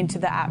into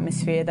the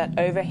atmosphere that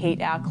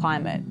overheat our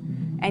climate.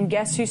 And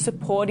guess who's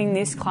supporting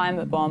this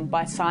climate bomb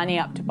by signing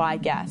up to buy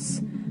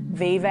gas?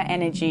 Viva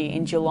Energy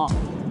in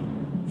Geelong.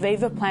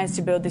 Viva plans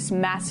to build this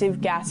massive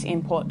gas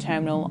import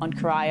terminal on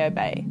Corio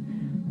Bay.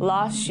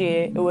 Last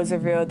year, it was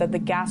revealed that the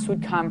gas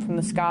would come from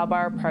the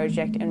Scarborough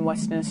project in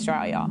Western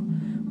Australia,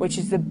 which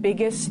is the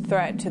biggest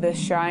threat to the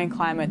Australian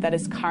climate that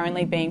is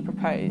currently being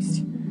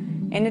proposed.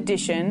 In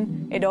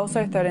addition, it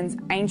also threatens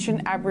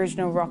ancient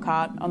Aboriginal rock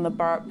art on the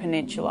Burrup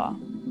Peninsula.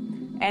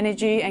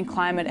 Energy and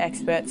climate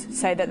experts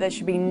say that there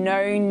should be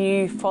no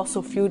new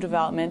fossil fuel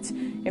developments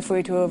if we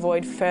are to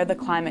avoid further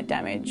climate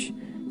damage.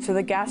 So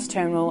the gas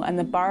terminal and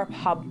the Burrup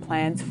hub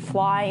plans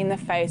fly in the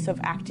face of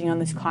acting on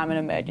this climate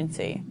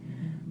emergency.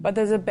 But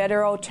there's a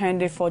better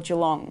alternative for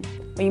Geelong.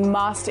 We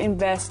must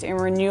invest in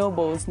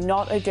renewables,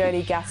 not a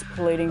dirty gas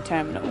polluting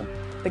terminal.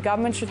 The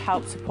government should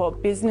help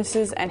support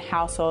businesses and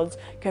households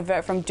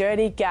convert from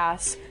dirty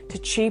gas to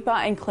cheaper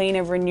and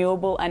cleaner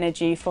renewable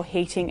energy for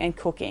heating and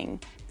cooking.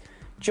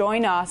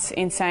 Join us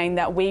in saying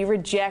that we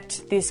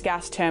reject this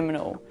gas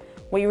terminal.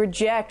 We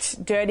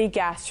reject dirty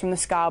gas from the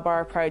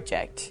Scarborough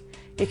project.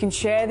 You can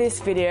share this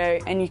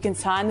video and you can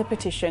sign the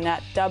petition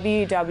at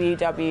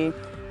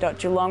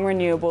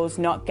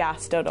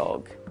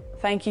www.geelongrenewablesnotgas.org.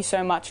 Thank you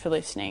so much for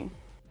listening.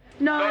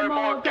 No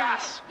more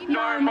gas,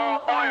 no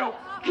more oil.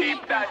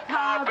 Keep that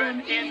carbon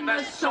in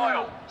the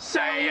soil.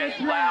 Say it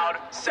loud,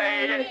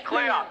 say it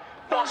clear.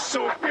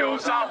 Fossil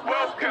fuels are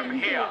welcome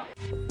here.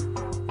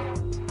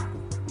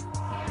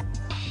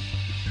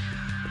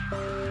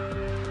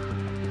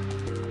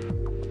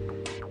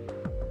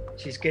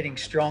 She's getting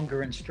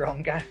stronger and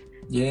stronger.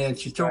 Yeah,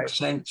 she talks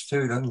sense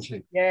too, doesn't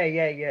she? Yeah.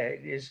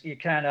 You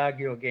can't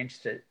argue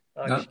against it.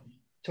 She's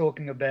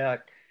talking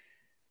about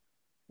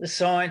the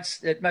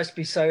science. It must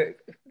be so,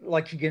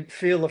 like, you can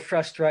feel the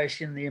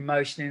frustration, the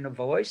emotion in her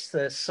voice.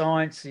 The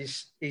science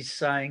is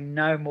saying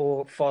no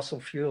more fossil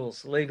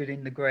fuels, leave it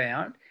in the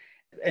ground.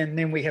 And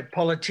then we have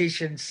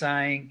politicians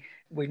saying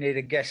we need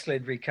a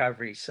gas-led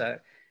recovery. So,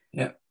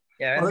 and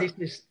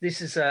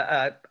this is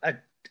a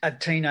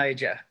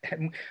teenager.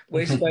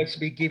 We're supposed to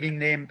be giving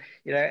them,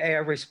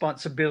 our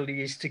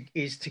responsibility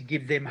is to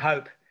give them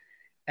hope.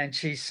 And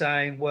she's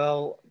saying,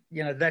 well,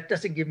 that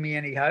doesn't give me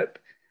any hope.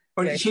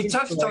 Well, she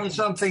touched on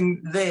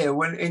something there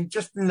in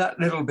that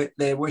little bit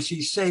there, where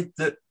she said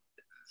that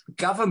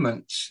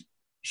governments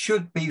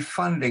should be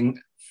funding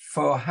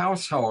for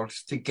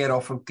households to get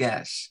off of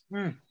gas.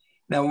 Mm.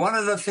 Now, one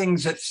of the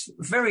things that's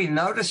very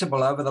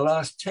noticeable over the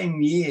last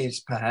 10 years,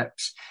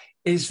 perhaps,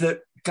 is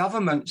that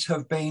governments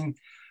have been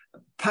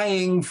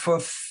paying for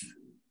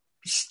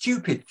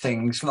stupid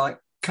things like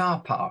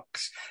car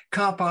parks.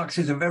 Car parks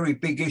is a very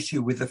big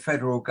issue with the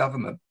federal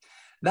government.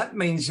 That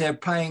means they're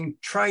paying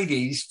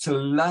tradies to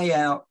lay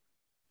out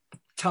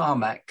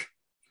tarmac.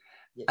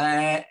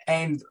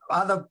 And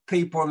other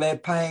people, they're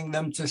paying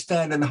them to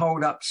stand and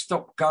hold up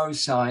stop-go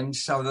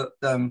signs so that,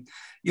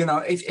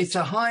 it's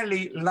a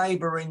highly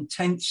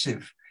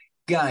labour-intensive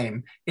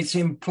game. It's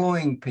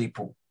employing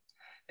people.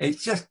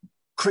 It's just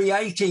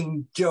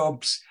creating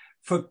jobs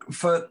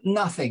for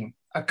nothing.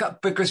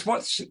 Because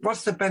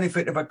what's the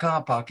benefit of a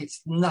car park?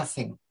 It's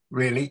nothing,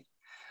 really.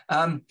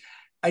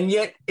 And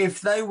yet,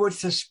 if they were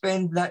to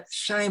spend that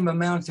same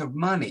amount of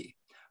money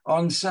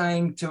on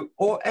saying to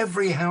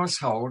every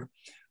household,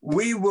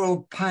 we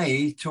will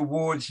pay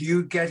towards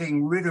you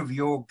getting rid of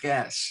your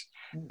gas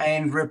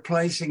and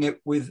replacing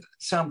it with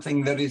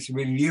something that is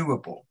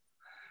renewable,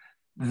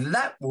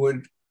 that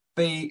would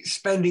be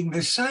spending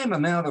the same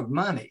amount of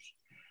money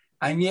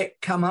and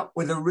yet come up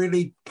with a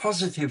really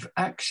positive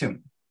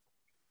action.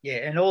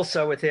 Yeah, and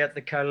also without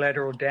the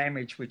collateral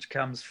damage which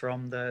comes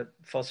from the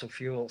fossil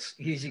fuels,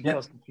 using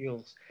fossil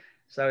fuels.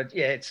 So,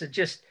 it's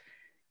just,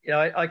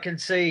 I can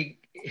see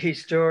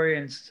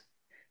historians,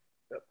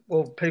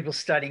 people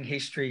studying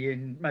history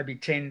in maybe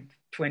 10,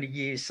 20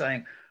 years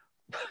saying,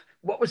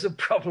 What was the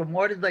problem?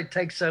 Why did they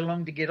take so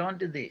long to get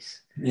onto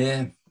this?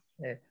 Yeah.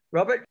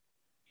 Robert?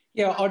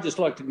 Yeah, I'd just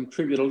like to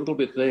contribute a little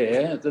bit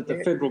there, that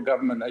the federal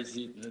government, as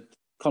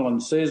Colin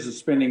says, is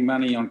spending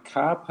money on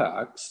car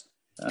parks.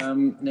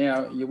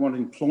 Now, you want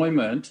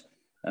employment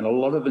and a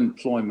lot of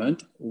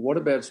employment. What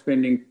about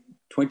spending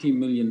 $20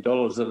 million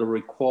that are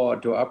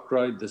required to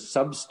upgrade the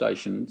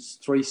substations,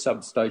 3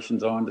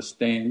 substations, I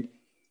understand,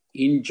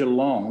 in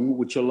Geelong,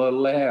 which will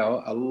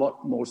allow a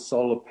lot more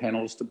solar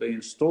panels to be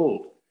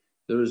installed?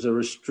 There is a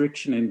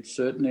restriction in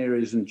certain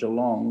areas in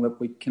Geelong that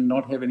we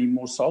cannot have any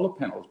more solar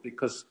panels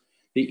because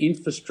the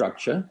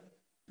infrastructure,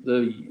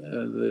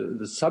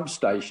 the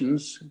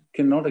substations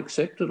cannot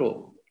accept it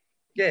all.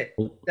 Yeah,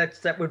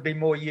 that would be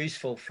more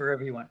useful for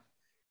everyone.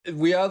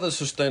 We are the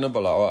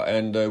Sustainable Hour,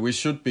 and we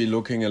should be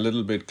looking a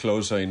little bit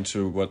closer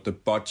into what the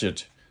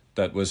budget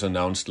that was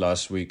announced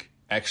last week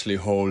actually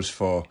holds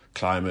for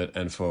climate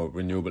and for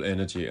renewable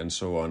energy and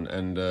so on.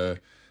 And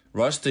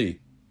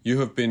Rusty, you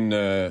have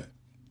been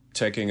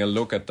taking a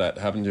look at that,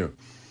 haven't you?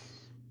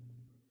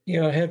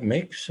 Yeah, I have,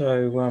 Mick.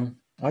 So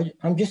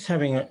I'm just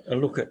having a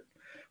look at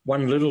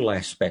one little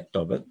aspect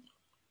of it.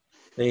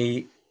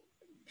 The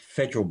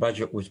federal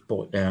budget was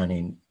brought down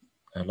in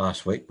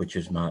last week, which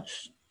is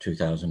March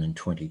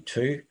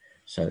 2022,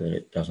 so that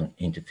it doesn't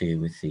interfere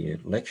with the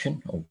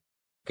election or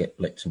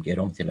lets them get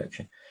on with the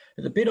election.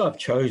 But the bit I've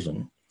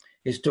chosen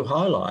is to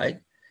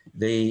highlight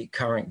the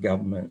current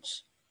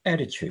government's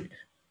attitude.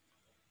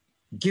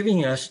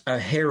 Giving us a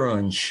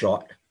heroin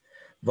shot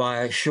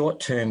via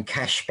short-term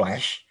cash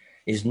splash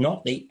is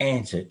not the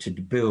answer to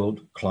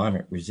build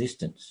climate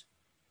resistance.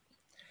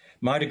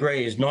 My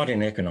degree is not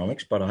in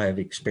economics, but I have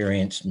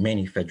experienced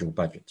many federal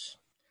budgets.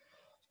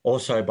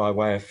 Also, by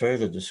way of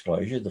further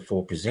disclosure, the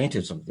 4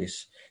 presenters of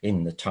this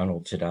in the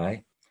tunnel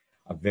today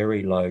are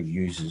very low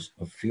users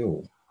of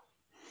fuel.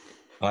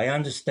 I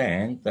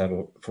understand that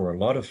for a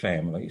lot of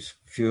families,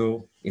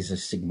 fuel is a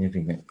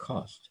significant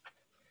cost,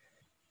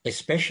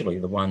 especially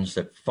the ones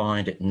that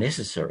find it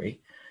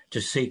necessary to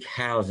seek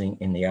housing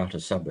in the outer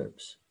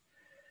suburbs.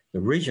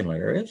 The regional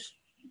areas,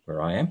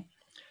 where I am,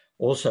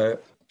 also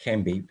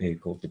can be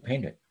vehicle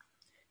dependent.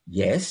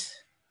 Yes,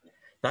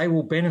 they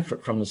will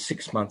benefit from the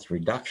 6-month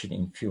reduction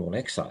in fuel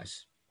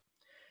excise.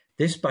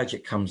 This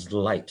budget comes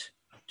late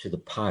to the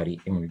party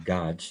in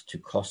regards to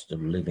cost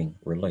of living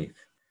relief,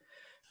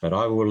 but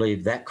I will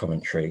leave that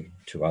commentary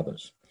to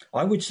others.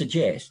 I would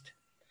suggest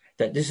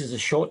that this is a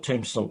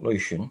short-term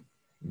solution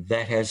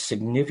that has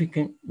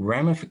significant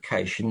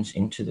ramifications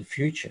into the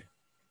future,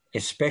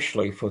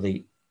 especially for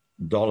the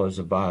dollars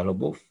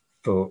available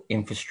for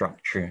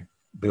infrastructure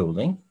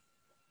building,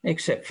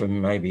 except for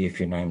maybe if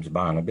your name's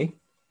Barnaby.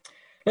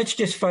 Let's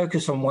just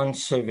focus on one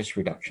service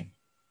reduction.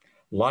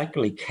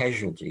 Likely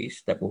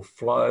casualties that will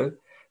flow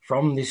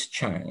from this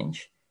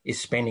change is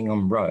spending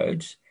on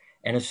roads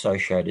and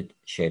associated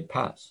shared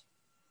paths.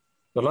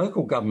 The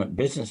local government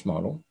business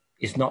model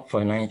is not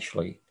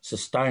financially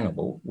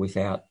sustainable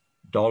without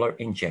dollar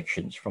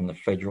injections from the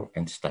federal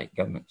and state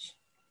governments.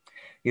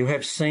 You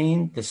have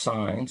seen the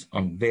signs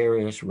on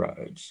various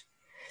roads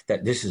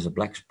that this is a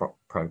black spot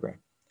program.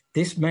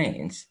 This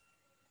means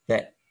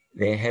that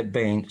there have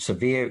been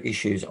severe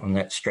issues on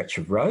that stretch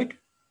of road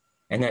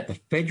and that the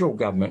federal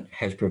government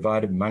has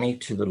provided money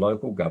to the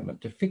local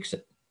government to fix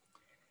it.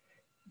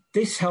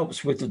 This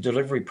helps with the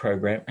delivery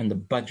program and the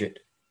budget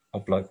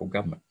of local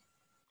government.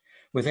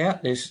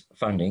 Without this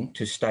funding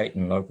to state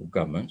and local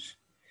governments,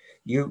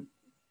 you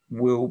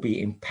will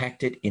be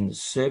impacted in the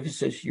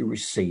services you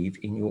receive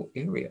in your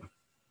area.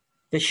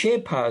 The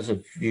shared paths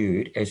are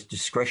viewed as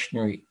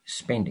discretionary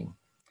spending,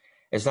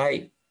 as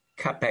they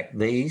cut back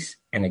these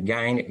and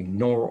again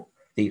ignore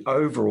the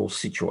overall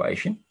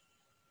situation,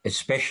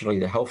 especially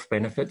the health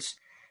benefits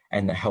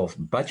and the health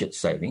budget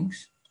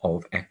savings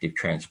of active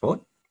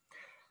transport.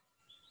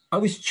 I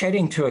was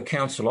chatting to a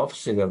council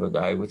officer the other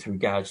day with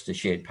regards to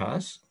shared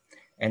paths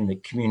and the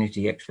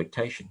community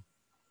expectation.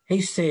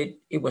 He said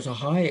it was a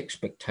high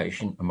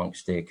expectation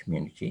amongst their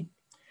community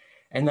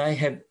and they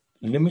have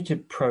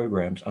limited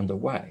programs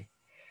underway,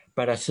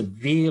 but are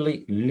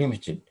severely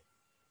limited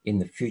in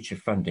the future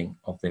funding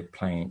of their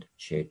planned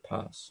shared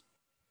paths.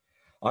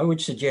 I would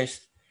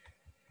suggest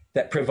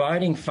that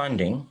providing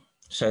funding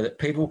so that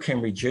people can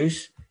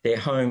reduce their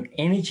home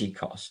energy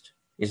cost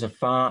is a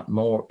far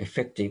more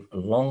effective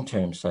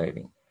long-term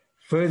saving.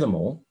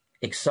 Furthermore,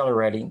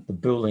 accelerating the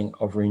building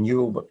of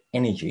renewable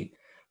energy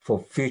for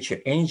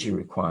future energy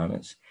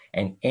requirements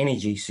and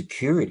energy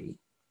security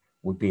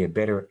would be a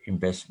better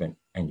investment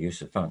and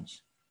use of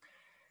funds.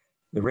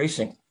 The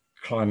recent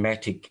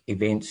climatic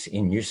events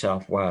in New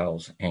South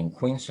Wales and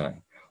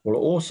Queensland will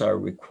also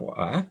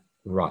require,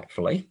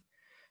 rightfully,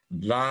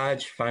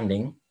 large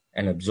funding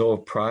and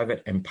absorb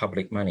private and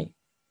public money.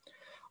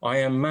 I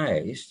am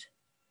amazed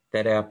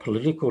that our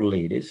political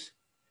leaders,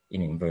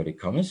 in inverted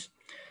commas,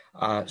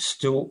 are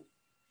still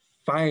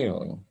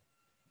failing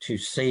to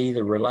see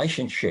the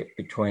relationship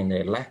between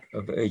their lack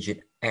of urgent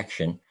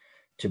action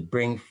to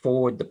bring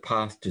forward the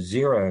path to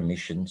zero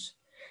emissions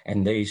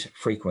and these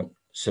frequent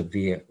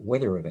severe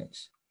weather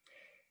events.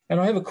 And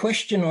I have a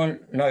question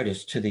on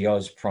notice to the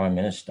Oz Prime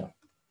Minister.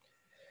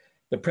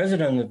 The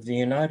President of the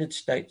United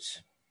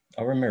States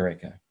of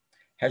America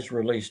has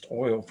released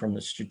oil from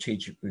the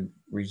Strategic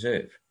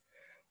Reserve.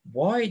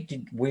 Why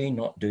did we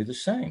not do the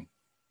same?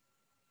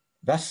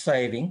 Thus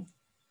saving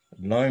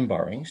loan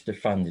borrowings to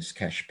fund this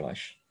cash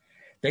flush.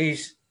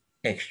 These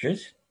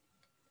extras,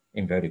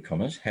 inverted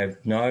commas, have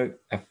no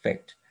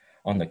effect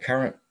on the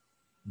current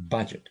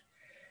budget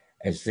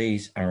as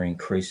these are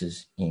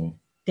increases in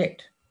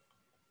debt.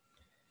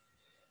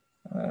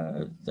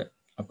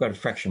 I've got a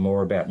fraction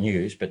more about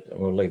news, but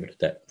we'll leave it at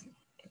that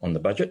on the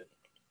budget.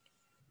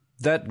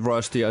 That,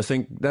 Rusty, I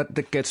think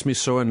that gets me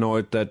so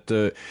annoyed that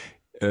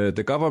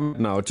the government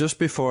now, just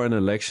before an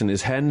election,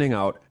 is handing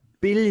out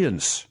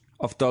billions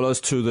of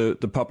dollars to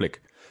the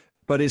public.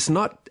 But it's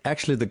not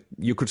actually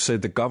you could say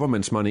the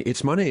government's money.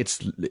 It's money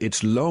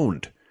it's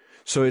loaned.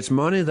 So it's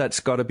money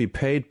that's got to be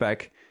paid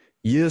back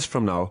years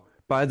from now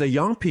by the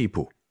young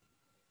people.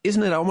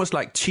 Isn't it almost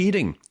like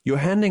cheating? You're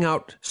handing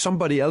out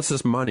somebody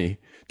else's money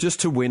just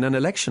to win an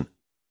election.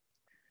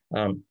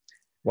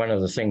 One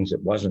of the things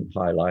that wasn't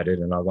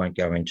highlighted, and I won't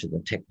go into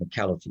the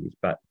technicalities,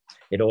 but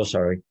it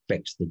also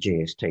affects the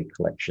GST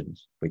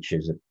collections, which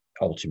is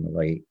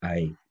ultimately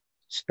a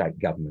state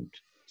government.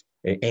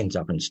 It ends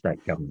up in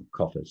state government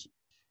coffers.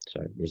 So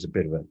there's a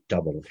bit of a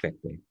double effect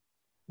there.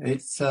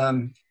 It's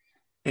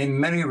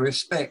in many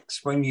respects,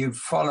 when you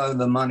follow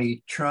the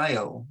money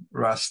trail,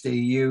 Rusty,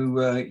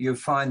 you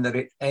find that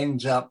it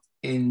ends up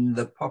in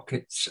the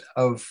pockets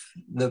of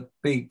the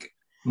big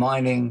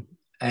mining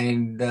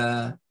and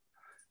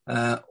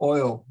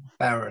oil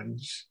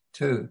barons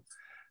too.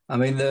 I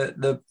mean,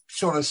 the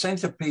sort of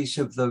centerpiece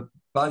of the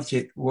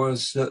budget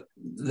was that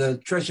the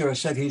Treasurer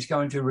said he's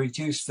going to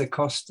reduce the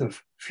cost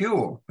of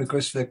fuel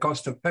because the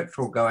cost of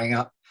petrol going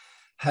up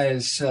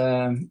has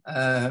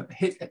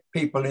hit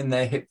people in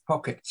their hip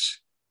pockets.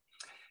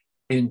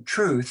 In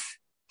truth,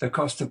 the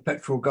cost of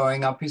petrol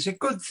going up is a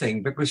good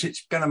thing because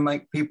it's going to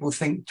make people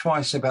think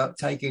twice about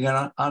taking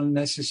an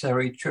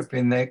unnecessary trip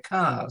in their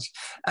cars.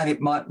 And it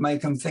might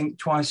make them think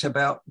twice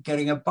about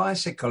getting a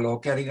bicycle or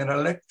getting an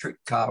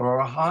electric car or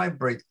a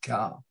hybrid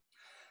car.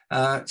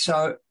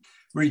 So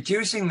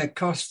reducing the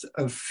cost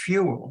of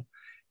fuel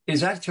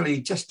is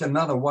actually just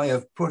another way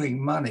of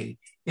putting money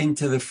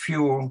into the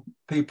fuel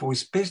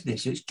people's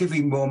business. It's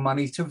giving more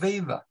money to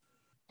Viva.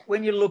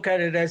 When you look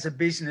at it as a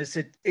business,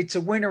 it's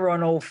a winner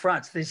on all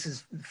fronts. This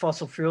is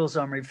fossil fuels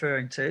I'm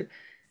referring to.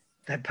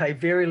 They pay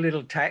very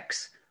little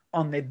tax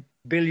on their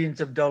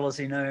billions of dollars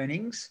in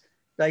earnings.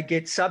 They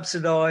get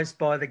subsidised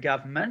by the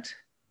government,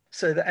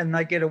 and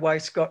they get away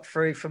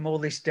scot-free from all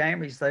this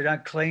damage. They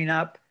don't clean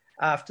up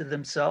after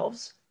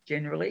themselves,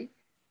 generally.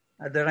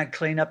 They don't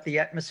clean up the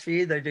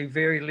atmosphere. They do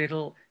very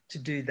little to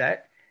do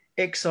that.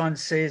 Exxon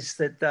says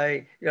that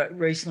they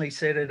recently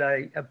said at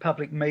a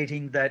public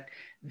meeting that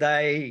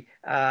they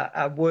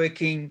are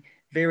working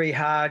very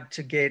hard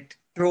to get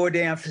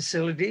drawdown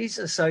facilities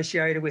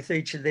associated with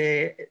each of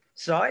their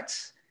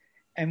sites.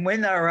 And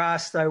when they were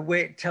asked, though,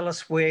 tell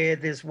us where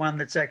there's one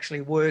that's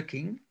actually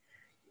working,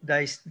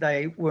 they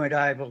weren't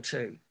able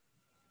to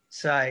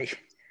say.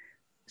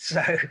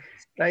 So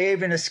they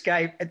even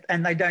escape,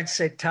 and they don't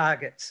set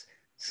targets.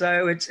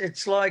 So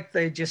it's like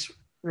they're just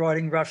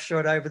riding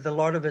roughshod over the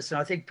lot of us,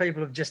 and I think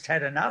people have just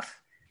had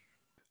enough.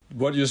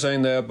 What you're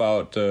saying there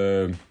about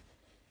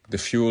the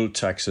fuel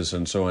taxes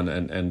and so on,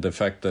 and the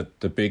fact that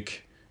the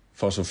big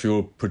fossil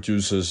fuel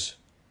producers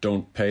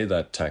don't pay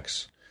that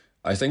tax,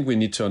 I think we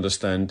need to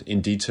understand in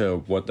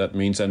detail what that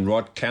means. And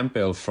Rod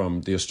Campbell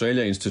from the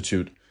Australia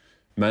Institute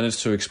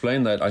managed to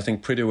explain that, I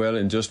think, pretty well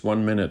in just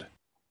 1 minute.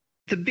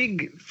 The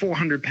big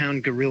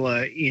 400-pound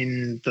gorilla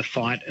in the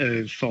fight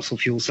of fossil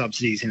fuel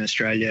subsidies in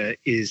Australia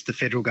is the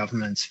federal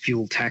government's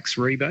fuel tax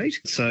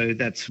rebate. So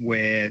that's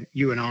where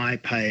you and I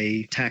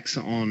pay tax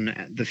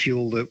on the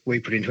fuel that we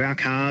put into our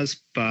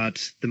cars,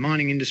 but the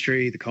mining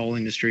industry, the coal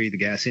industry, the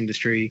gas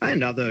industry,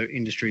 and other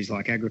industries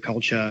like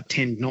agriculture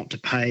tend not to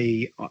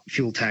pay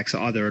fuel tax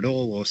either at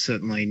all, or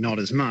certainly not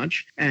as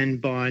much.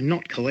 And by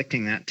not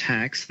collecting that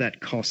tax,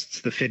 that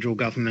costs the federal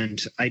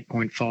government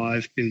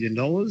 $8.5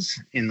 billion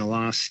in the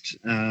last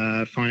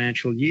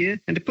financial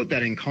year. And to put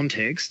that in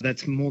context,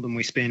 that's more than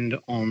we spend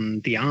on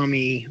the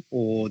Army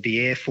or the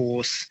Air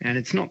Force, and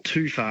it's not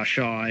too far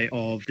shy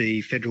of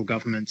the federal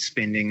government's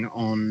spending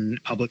on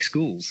public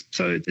schools.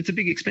 So it's a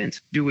big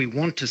expense. Do we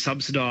want to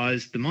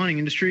subsidise the mining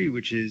industry,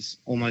 which is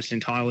almost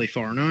entirely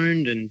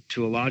foreign-owned and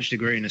to a large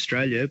degree in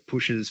Australia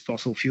pushes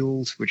fossil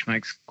fuels, which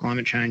makes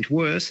climate change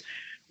worse?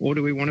 Or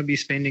do we want to be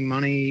spending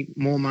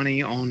more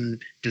money on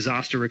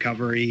disaster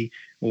recovery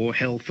or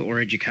health or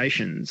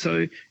education?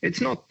 So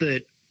it's not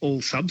that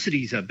all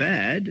subsidies are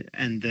bad,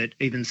 and that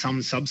even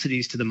some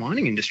subsidies to the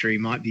mining industry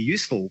might be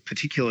useful,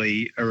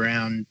 particularly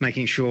around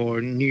making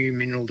sure new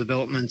mineral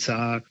developments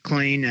are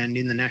clean and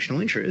in the national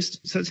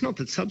interest. So it's not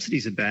that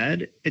subsidies are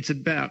bad, it's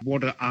about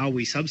what are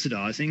we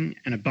subsidising,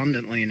 and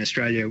abundantly in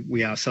Australia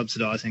we are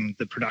subsidising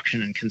the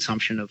production and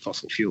consumption of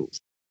fossil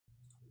fuels.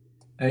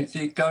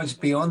 It goes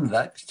beyond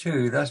that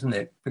too, doesn't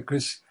it?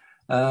 Because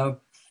the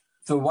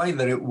the way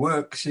that it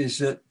works is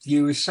that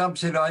you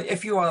subsidize,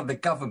 if you are the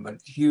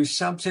government, you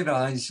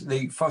subsidize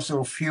the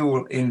fossil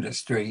fuel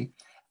industry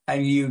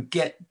and you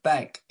get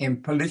back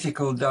in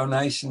political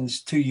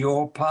donations to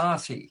your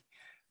party,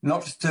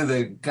 not to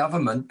the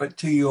government, but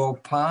to your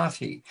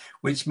party,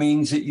 which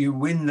means that you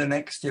win the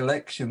next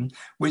election,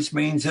 which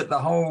means that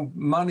the whole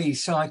money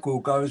cycle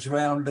goes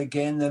round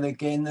again and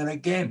again and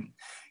again.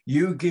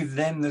 You give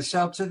them the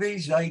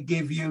subsidies, they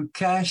give you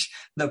cash,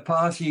 the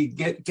party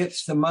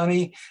gets the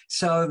money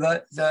so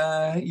that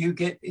you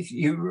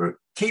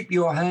keep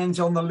your hands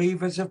on the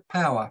levers of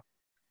power.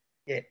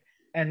 Yeah,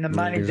 and the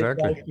money that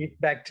goes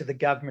back to the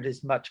government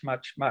is much,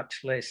 much,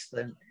 much less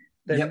than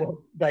what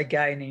they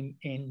gain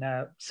in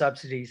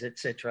subsidies,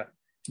 etc.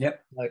 Yep.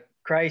 So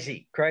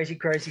crazy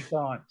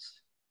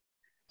times.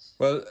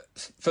 Well,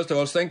 first of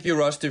all, thank you,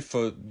 Rusty,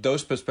 for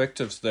those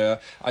perspectives there.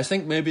 I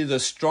think maybe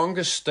the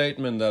strongest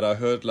statement that I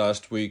heard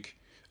last week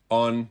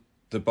on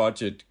the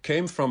budget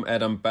came from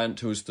Adam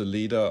Bandt, who's the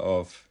leader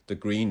of the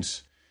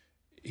Greens.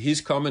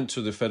 His comment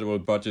to the federal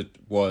budget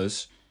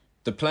was,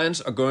 the plans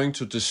are going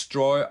to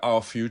destroy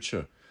our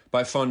future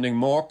by funding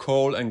more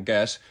coal and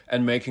gas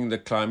and making the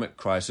climate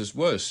crisis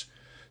worse.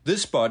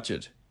 This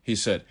budget, he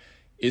said,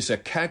 is a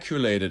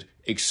calculated,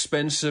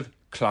 expensive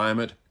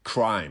climate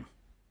crime.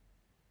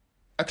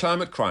 A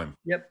climate crime.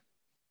 Yep.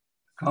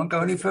 Can't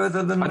go any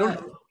further than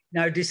that.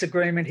 No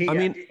disagreement here. I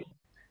mean,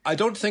 I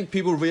don't think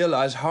people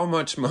realize how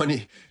much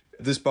money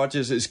this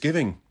budget is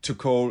giving to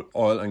coal,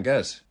 oil and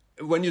gas.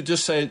 When you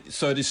just say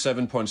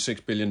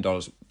 $37.6 billion,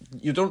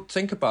 you don't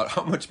think about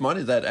how much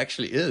money that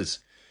actually is.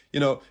 You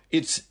know,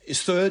 it's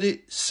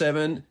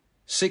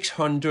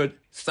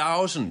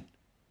 37,600,000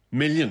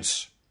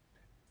 millions.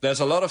 There's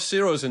a lot of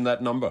zeros in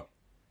that number.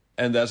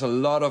 And there's a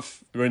lot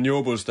of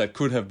renewables that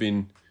could have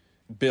been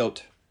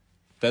built.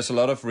 There's a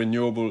lot of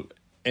renewable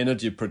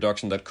energy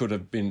production that could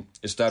have been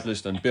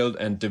established and built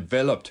and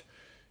developed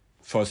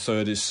for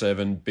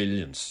 37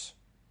 billions.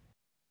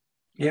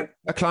 Yep.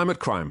 A climate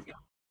crime.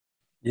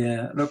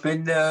 Yeah. Look,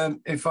 and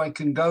if I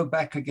can go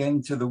back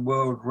again to the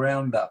World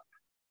Roundup,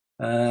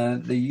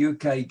 the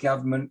UK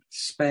government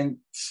spent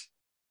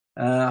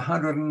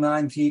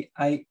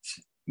 £198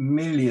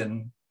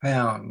 million,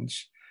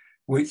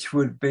 which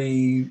would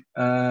be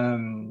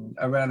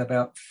around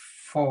about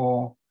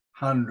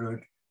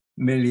 $400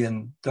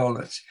 million.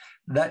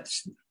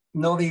 That's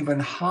not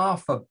even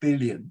 $500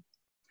 million.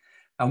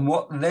 And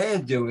what they're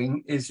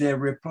doing is they're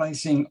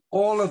replacing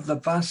all of the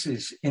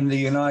buses in the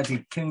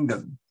United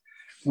Kingdom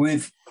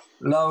with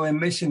low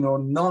emission or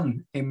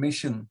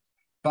non-emission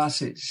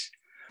buses.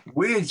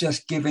 We're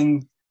just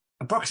giving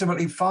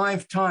approximately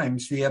 5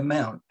 times the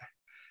amount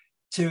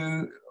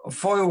to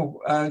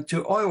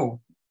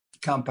oil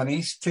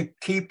companies to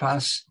keep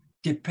us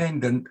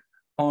dependent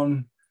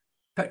on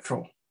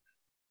petrol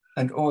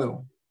and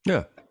oil.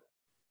 Yeah.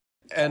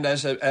 And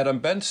as Adam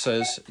Bandt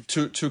says,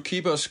 to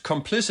keep us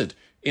complicit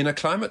in a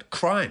climate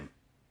crime.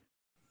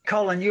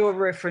 Colin, your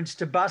reference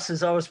to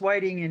buses, I was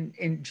waiting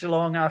in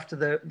Geelong after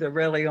the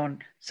rally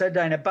on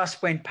Saturday and a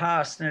bus went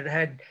past and it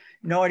had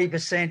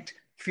 90%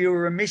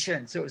 fewer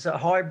emissions. It was a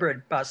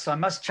hybrid bus. So I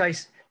must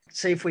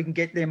see if we can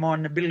get them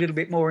on a little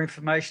bit more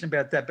information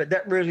about that. But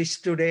that really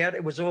stood out.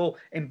 It was all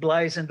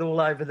emblazoned all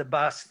over the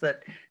bus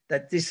that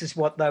this is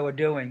what they were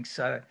doing.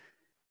 So,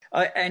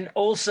 and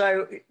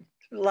also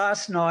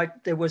last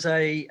night there was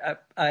an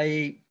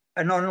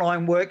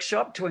online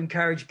workshop to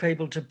encourage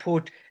people to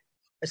put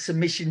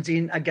submissions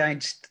in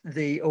against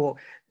or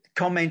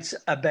comments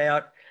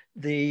about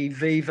the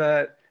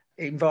Viva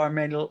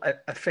environmental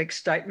effects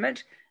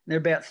statement. And there are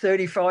about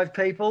 35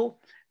 people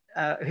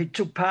who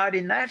took part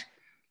in that,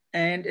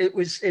 and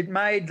it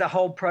made the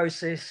whole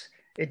process,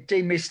 it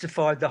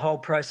demystified the whole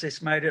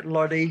process, made it a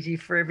lot easier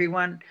for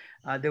everyone.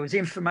 There was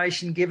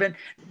information given.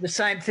 The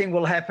same thing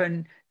will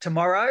happen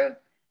tomorrow.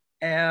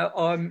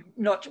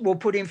 We'll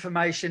put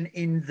information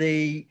in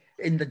the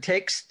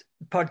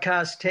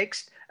podcast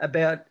text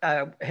about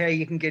how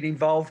you can get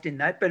involved in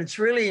that. But it's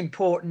really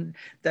important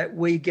that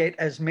we get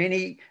as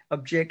many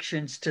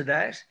objections to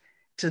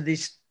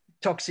this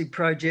toxic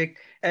project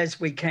as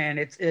we can.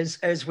 It's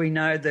as we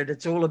know that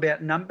it's all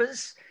about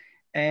numbers.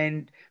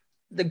 And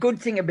the good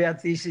thing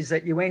about this is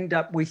that you end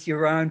up with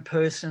your own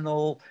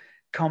personal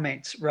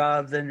comments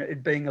rather than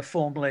it being a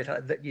form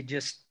letter that you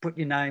just put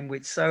your name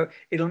with. So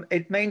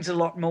it means a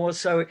lot more.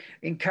 So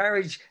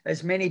encourage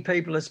as many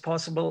people as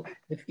possible.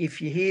 If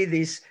you hear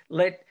this,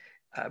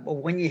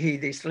 when you hear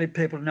this, let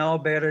people know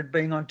about it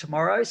being on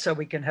tomorrow so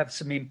we can have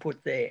some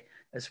input there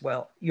as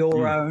well,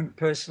 your own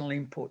personal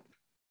input.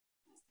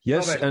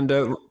 Yes, Robert. And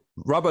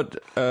Robert,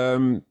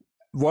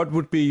 what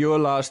would be your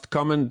last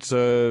comment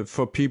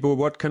for people?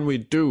 What can we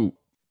do?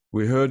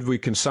 We heard we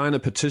can sign a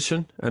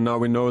petition, and now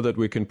we know that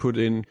we can put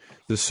in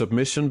the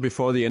submission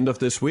before the end of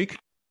this week.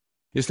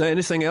 Is there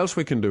anything else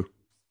we can do?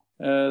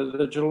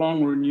 The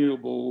Geelong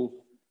renewable,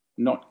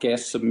 not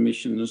gas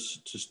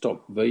submissions to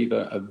stop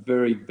Viva are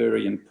very,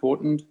 very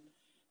important.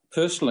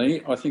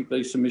 Personally, I think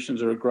these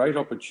submissions are a great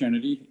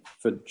opportunity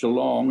for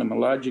Geelong and the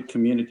larger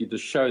community to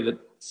show that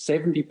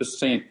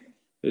 70%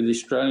 the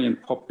Australian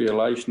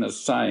population are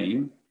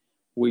saying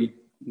we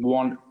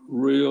want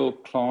real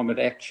climate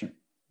action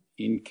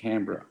in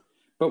Canberra.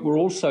 But we're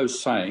also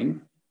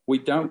saying we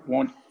don't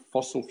want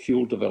fossil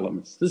fuel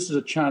developments. This is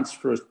a chance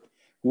for us,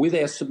 with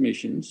our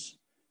submissions,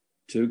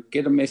 to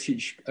get a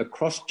message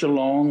across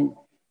Geelong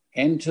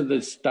and to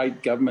the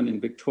state government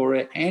in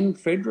Victoria and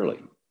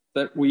federally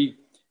that we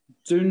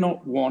do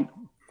not want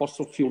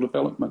fossil fuel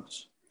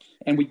developments,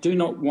 and we do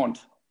not want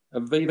a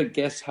Viva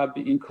gas hub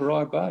in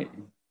Corio Bay.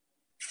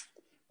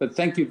 But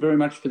thank you very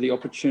much for the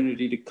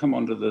opportunity to come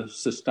onto the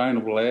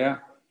Sustainable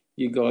Hour.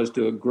 You guys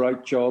do a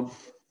great job,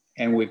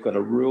 and we've got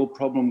a real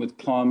problem with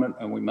climate,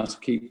 and we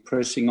must keep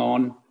pressing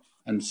on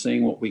and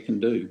seeing what we can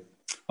do.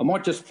 I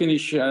might just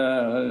finish,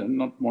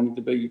 not wanting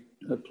to be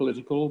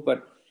political,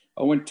 but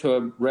I went to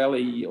a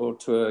rally or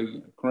to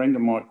a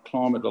Corangamite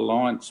Climate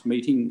Alliance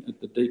meeting at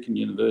the Deakin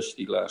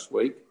University last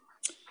week,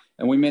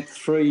 and we met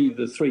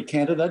the three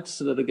candidates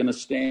that are going to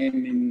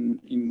stand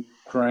in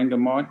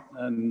Corangamite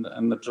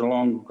and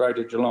the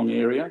Greater Geelong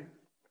area.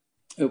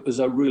 It was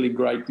a really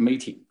great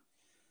meeting.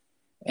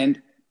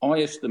 And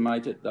I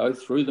estimated, though,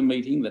 through the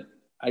meeting that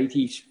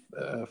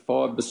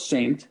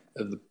 85%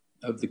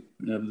 of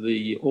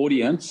the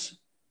audience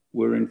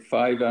were in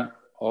favour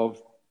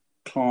of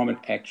climate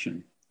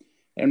action.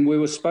 And we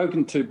were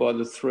spoken to by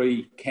the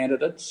three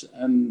candidates,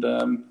 and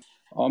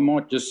I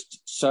might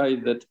just say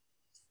that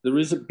there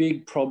is a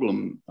big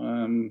problem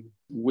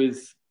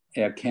with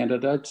our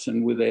candidates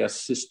and with our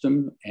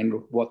system and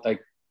what they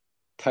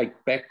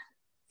take back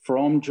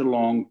from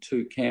Geelong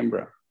to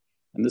Canberra.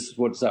 And this is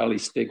what Zali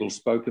Steggall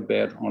spoke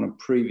about on a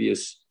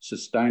previous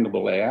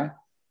Sustainable Hour.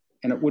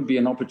 And it would be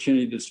an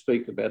opportunity to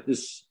speak about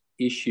this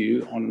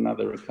issue on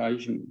another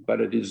occasion.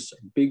 But it is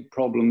a big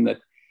problem that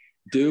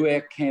do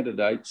our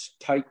candidates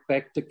take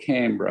back to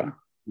Canberra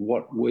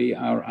what we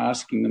are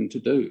asking them to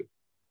do?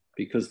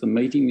 Because the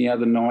meeting the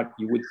other night,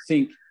 you would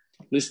think,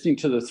 listening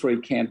to the three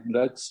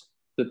candidates,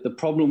 that the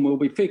problem will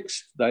be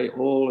fixed. They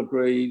all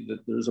agree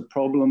that there is a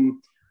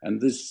problem and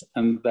this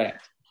and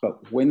that.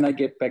 But when they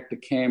get back to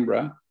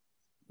Canberra,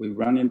 we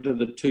run into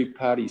the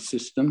two-party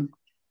system,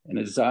 and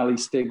as Zali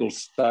Steggall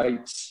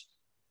states,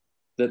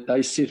 that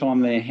they sit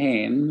on their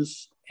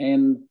hands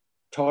and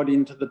tied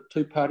into the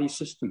two-party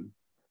system.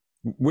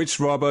 Which,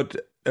 Robert,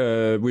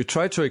 we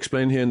try to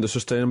explain here in the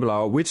Sustainable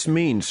Hour, which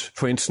means,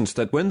 for instance,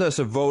 that when there's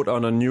a vote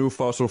on a new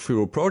fossil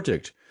fuel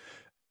project,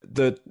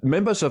 the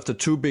members of the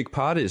two big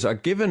parties are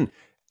given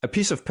a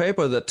piece of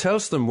paper that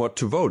tells them what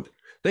to vote.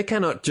 They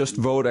cannot just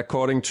vote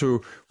according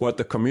to what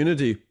the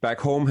community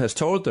back home has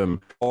told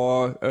them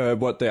or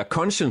what their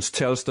conscience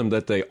tells them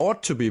that they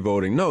ought to be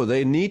voting. No,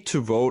 they need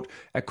to vote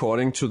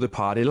according to the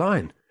party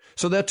line.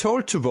 So they're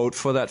told to vote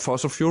for that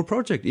fossil fuel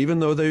project, even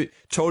though they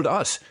told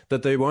us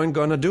that they weren't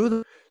going to do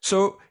that.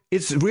 So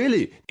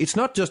it's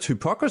not just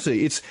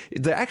hypocrisy.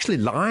 They're actually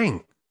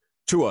lying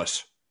to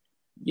us.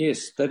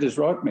 Yes, that is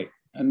right, Mick.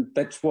 And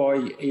that's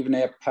why even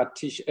our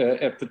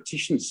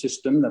petition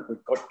system that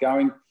we've got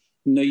going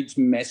needs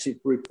massive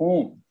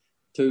reform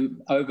to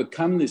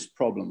overcome this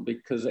problem,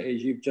 because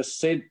as you've just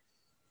said,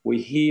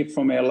 we hear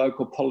from our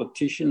local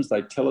politicians,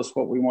 they tell us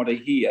what we want to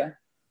hear,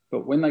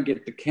 but when they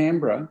get to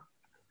Canberra,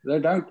 they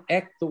don't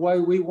act the way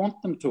we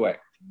want them to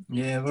act.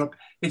 Yeah, look,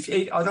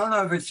 I don't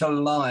know if it's a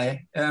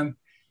lie.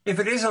 If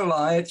it is a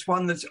lie, it's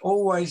one that's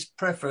always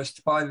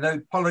prefaced by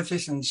the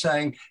politicians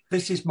saying,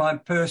 this is my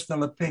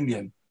personal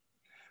opinion.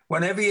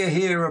 Whenever you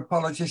hear a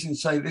politician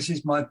say, this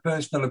is my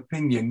personal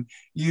opinion,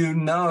 you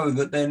know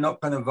that they're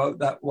not going to vote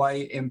that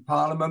way in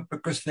Parliament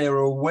because they're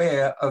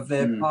aware of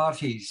their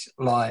party's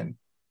line.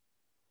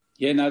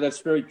 Yeah, no, that's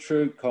very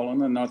true,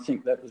 Colin, and I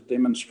think that was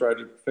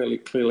demonstrated fairly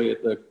clearly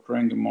at the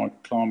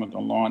Corangamite Climate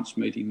Alliance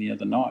meeting the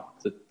other night,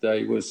 that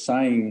they were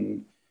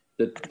saying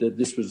that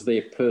this was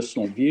their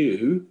personal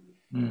view,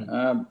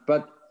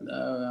 but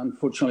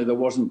unfortunately there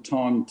wasn't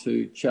time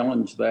to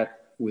challenge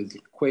that with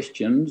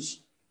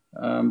questions.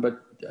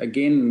 But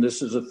again,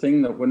 this is a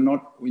thing that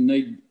we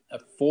need a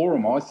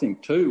forum, I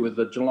think, too, with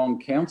the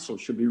Geelong Council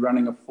should be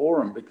running a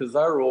forum, because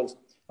I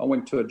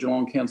went to a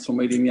Geelong Council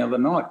meeting the other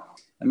night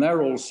and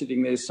they're all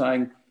sitting there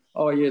saying,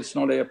 oh, yeah, it's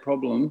not our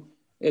problem,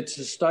 it's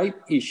a state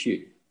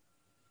issue.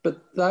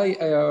 But they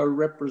are our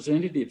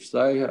representatives.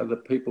 They are the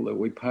people that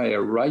we pay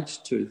our rates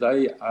to.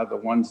 They are the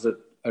ones that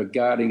are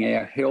guarding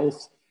our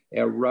health,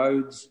 our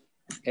roads,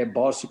 our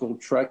bicycle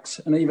tracks,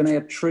 and even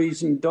our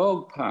trees and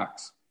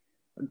dogs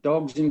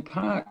in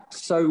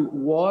parks. So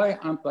why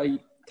aren't they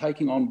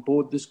taking on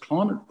board this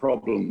climate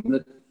problem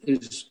that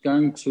is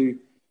going to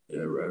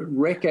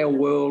wreck our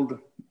world?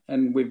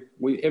 And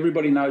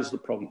everybody knows the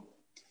problem.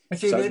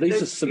 So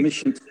these are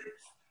submissions.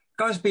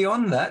 Goes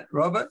beyond that,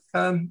 Robert.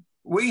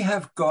 We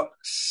have got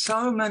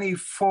so many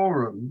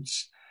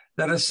forums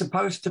that are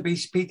supposed to be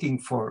speaking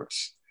for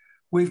us.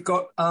 We've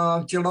got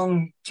our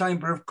Geelong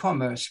Chamber of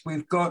Commerce.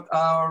 We've got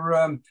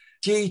our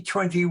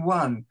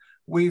G21.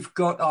 We've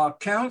got our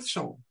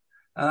council.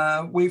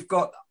 We've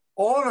got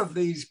all of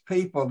these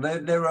people.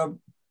 There are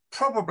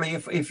probably,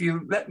 if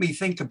you let me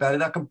think about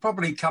it, I can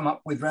probably come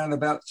up with around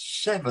about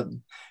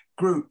 7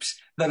 groups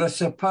that are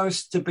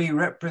supposed to be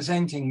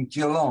representing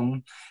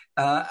Geelong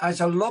as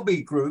a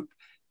lobby group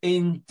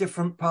in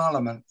different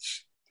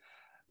parliaments.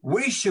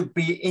 We should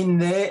be in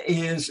their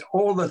ears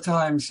all the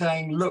time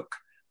saying, look,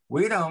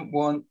 we don't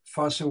want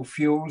fossil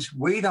fuels,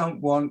 we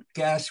don't want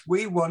gas,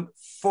 we want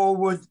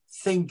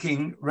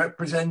forward-thinking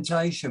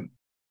representation.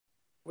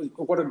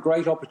 What a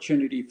great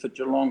opportunity for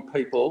Geelong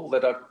people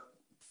that are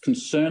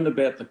concerned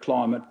about the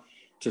climate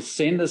to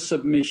send a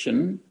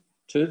submission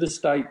to the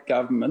state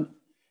government.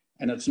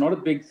 And it's not a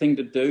big thing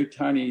to do.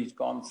 Tony's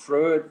gone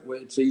through it.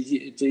 It's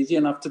easy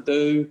enough to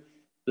do.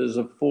 There's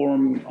a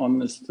forum on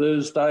this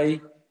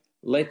Thursday.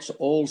 Let's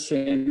all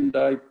send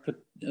a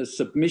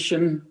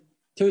submission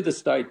to the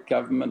state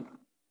government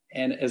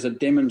and as a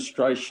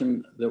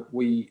demonstration that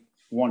we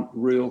want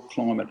real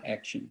climate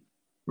action.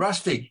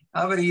 Rusty,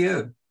 over to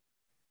you.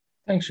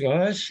 Thanks,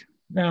 guys.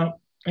 Now,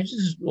 this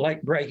is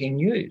late breaking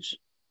news.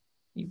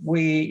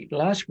 We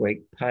last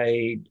week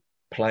played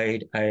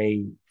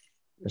a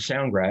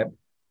sound grab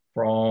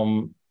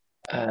from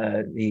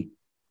the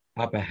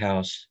upper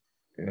house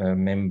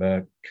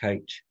member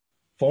Kate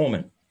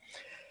Foreman.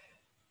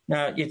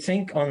 Now, you'd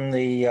think on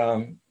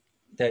the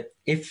that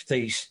if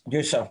the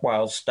New South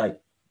Wales State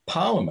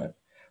Parliament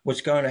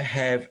was going to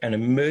have an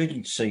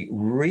emergency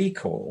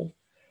recall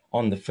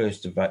on the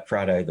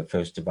Friday, the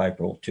 1st of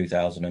April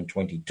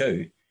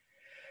 2022,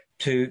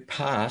 to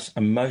pass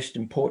a most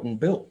important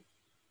bill,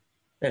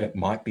 that it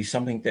might be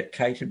something that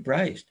Kate had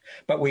raised.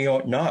 But we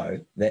all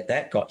know that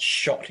that got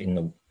shot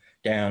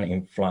down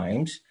in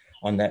flames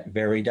on that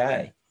very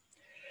day.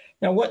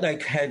 Now, what they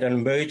had an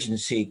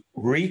emergency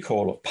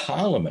recall of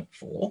Parliament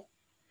for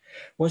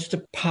was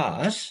to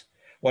pass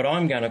what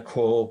I'm going to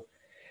call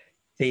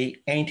the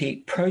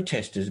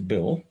anti-protesters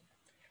bill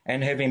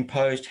and have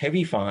imposed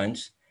heavy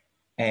fines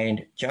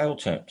and jail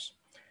terms.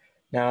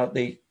 Now,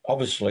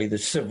 obviously the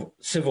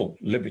civil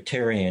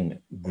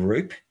libertarian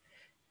group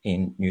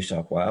in New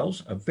South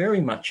Wales are very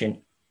much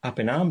up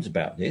in arms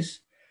about this,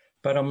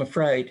 but I'm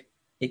afraid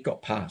it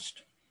got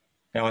passed.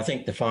 Now, I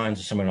think the fines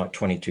are something like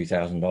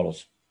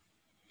 $22,000.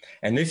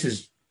 And this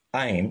is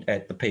aimed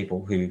at the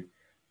people who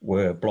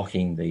were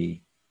blocking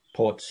the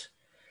ports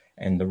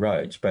and the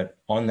roads. But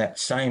on that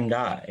same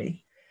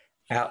day,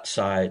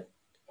 outside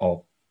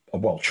of,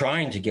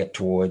 trying to get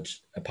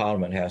towards a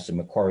Parliament House in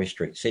Macquarie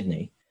Street,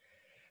 Sydney,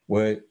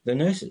 were the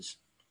nurses.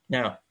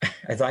 Now,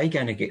 are they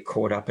going to get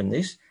caught up in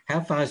this?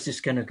 How far is this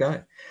going to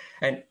go?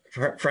 And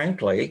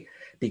frankly,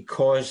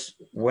 because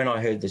when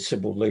I heard the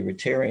Civil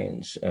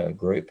Libertarians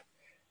group,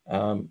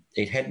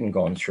 it hadn't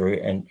gone through.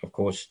 And, of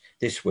course,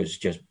 this was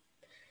just,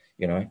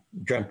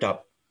 dreamt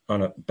up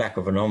on the back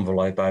of an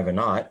envelope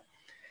overnight.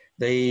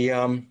 They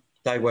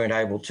weren't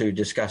able to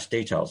discuss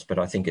details, but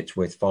I think it's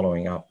worth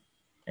following up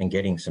and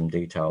getting some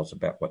details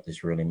about what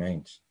this really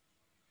means.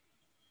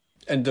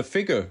 And the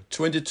figure,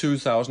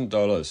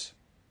 $22,000,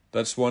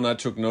 that's one I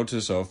took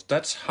notice of.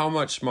 That's how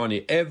much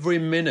money every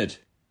minute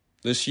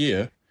this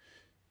year,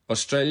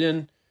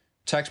 Australian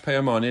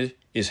taxpayer money,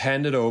 is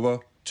handed over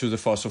to the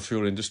fossil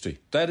fuel industry.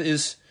 That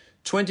is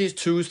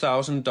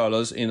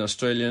 $22,000 in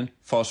Australian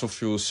fossil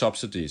fuel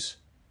subsidies,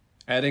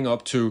 adding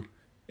up to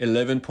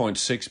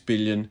 11.6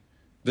 billion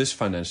this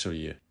financial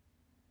year.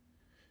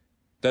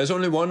 There's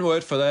only one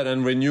word for that,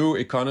 and Renew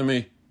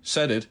Economy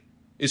said it.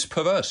 It's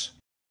perverse.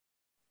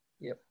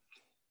 Yep.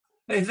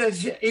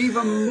 There's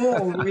even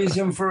more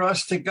reason for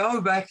us to go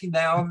back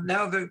now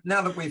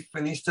that we've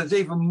finished. There's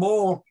even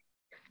more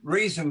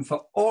reason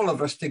for all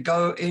of us to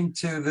go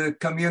into the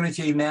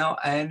community now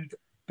and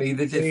be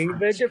the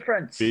difference. Be the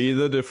difference. Be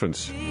the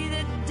difference. Be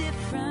the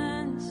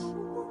difference.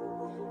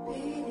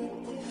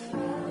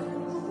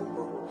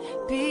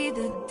 Be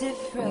the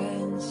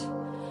difference.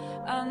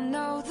 I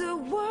know the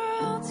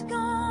world's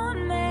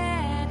gone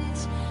mad,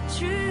 it's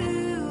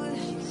true.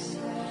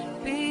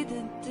 Be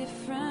the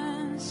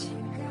difference.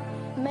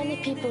 Many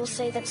people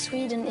say that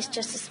Sweden is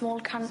just a small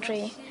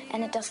country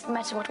and it doesn't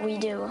matter what we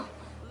do.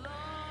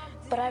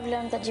 But I've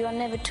learned that you are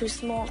never too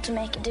small to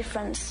make a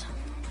difference.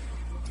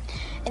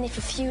 And if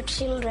a few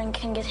children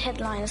can get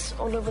headlines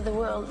all over the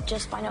world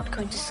just by not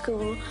going to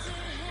school,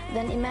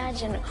 then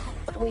imagine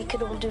what we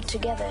could all do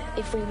together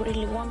if we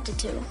really wanted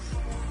to.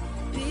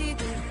 Be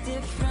the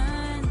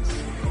difference.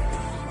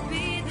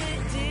 Be the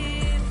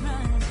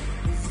difference.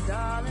 'Cause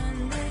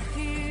darling, the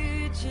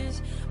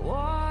future's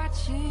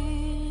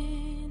watching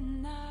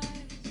us.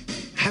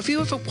 Have you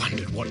ever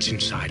wondered what's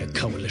inside a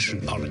coalition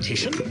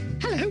politician?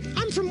 Hello,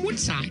 I'm from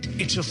Woodside.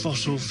 It's a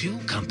fossil fuel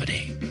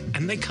company,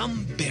 and they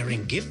come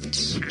bearing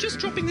gifts. Just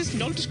dropping this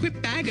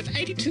nondescript bag of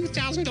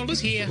 $82,000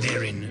 here.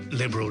 They're in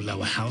Liberal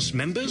lower house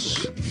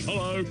members.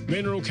 Hello,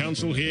 Mineral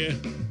Council here.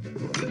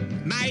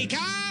 Make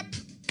up!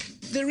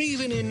 They're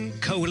even in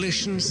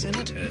coalition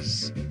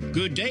senators.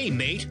 Good day,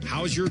 mate.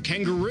 How's your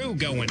kangaroo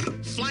going?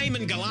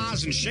 Flaming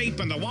galahs and sheep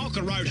and the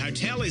Walker Road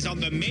Hotel is on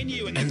the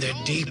menu. And they're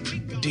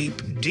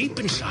deep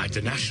inside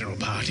the National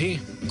Party.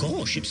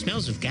 Gosh, it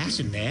smells of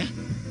gas in there.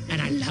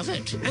 and I love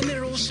it. And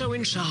they're also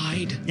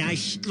inside. No,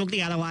 look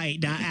the other way.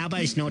 No,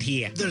 Albo's not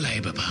here. The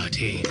Labour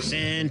Party.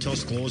 Santa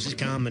Claus is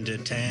coming to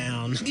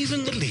town.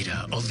 Even the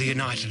leader of the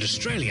United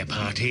Australia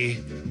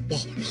Party.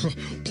 Well,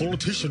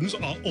 politicians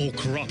are all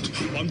corrupt.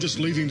 I'm just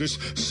leaving this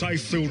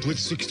safe filled with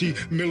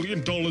 $60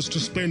 million to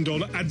spend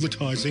on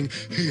advertising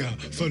here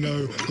for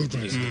no good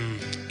reason.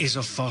 Is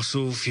a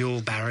fossil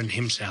fuel baron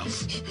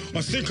himself.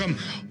 I think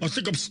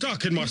I'm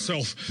stuck in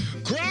myself.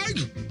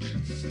 Craig,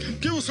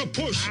 give us a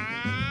push.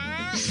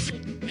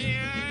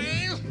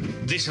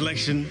 This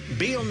election,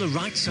 be on the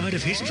right side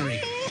of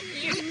history.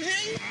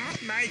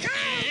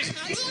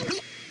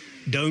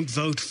 Don't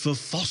vote for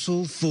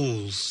fossil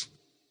fools.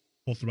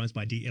 Authorised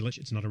by D. Illich,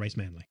 it's not a race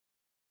manly.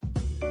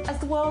 As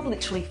the world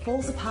literally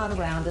falls apart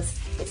around us,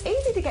 it's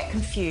easy to get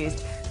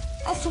confused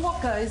as to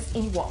what goes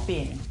in what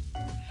bin.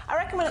 I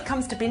reckon when it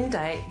comes to bin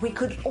day, we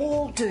could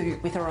all do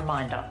with a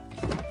reminder.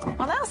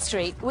 On our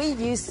street, we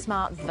use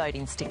smart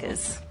voting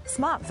stickers.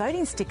 Smart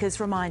voting stickers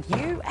remind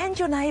you and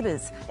your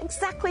neighbours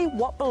exactly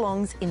what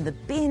belongs in the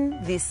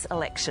bin this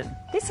election.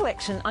 This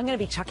election, I'm going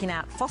to be chucking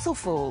out fossil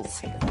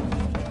fools,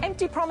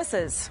 empty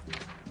promises,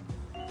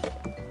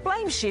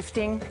 blame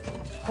shifting,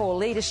 poor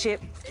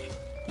leadership,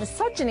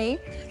 misogyny,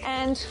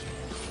 and...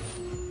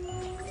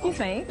 Excuse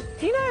me,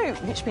 do you know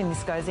which bin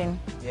this goes in?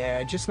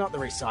 Yeah, just not the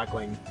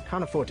recycling.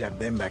 Can't afford to have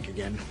them back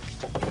again.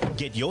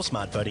 Get your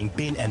smart voting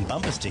bin and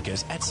bumper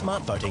stickers at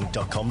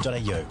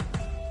smartvoting.com.au.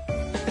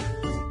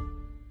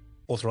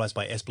 Authorised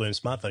by S. Bloom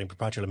Smart Voting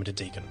Proprietary Limited,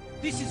 Deakin.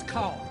 This is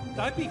coal.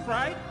 Don't be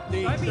afraid.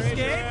 Don't be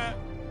scared.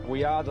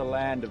 We are the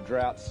land of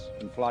droughts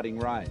and flooding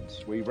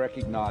rains. We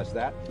recognise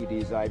that. It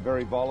is a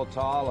very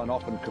volatile and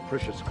often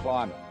capricious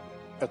climate.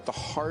 At the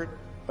heart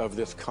of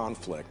this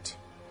conflict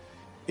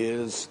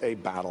is a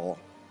battle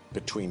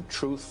between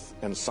truth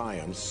and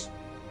science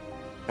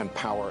and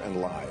power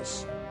and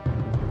lies.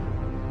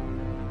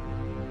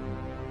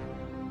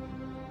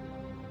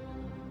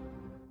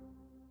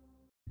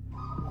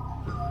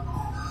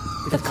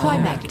 The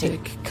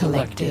Climactic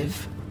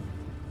Collective.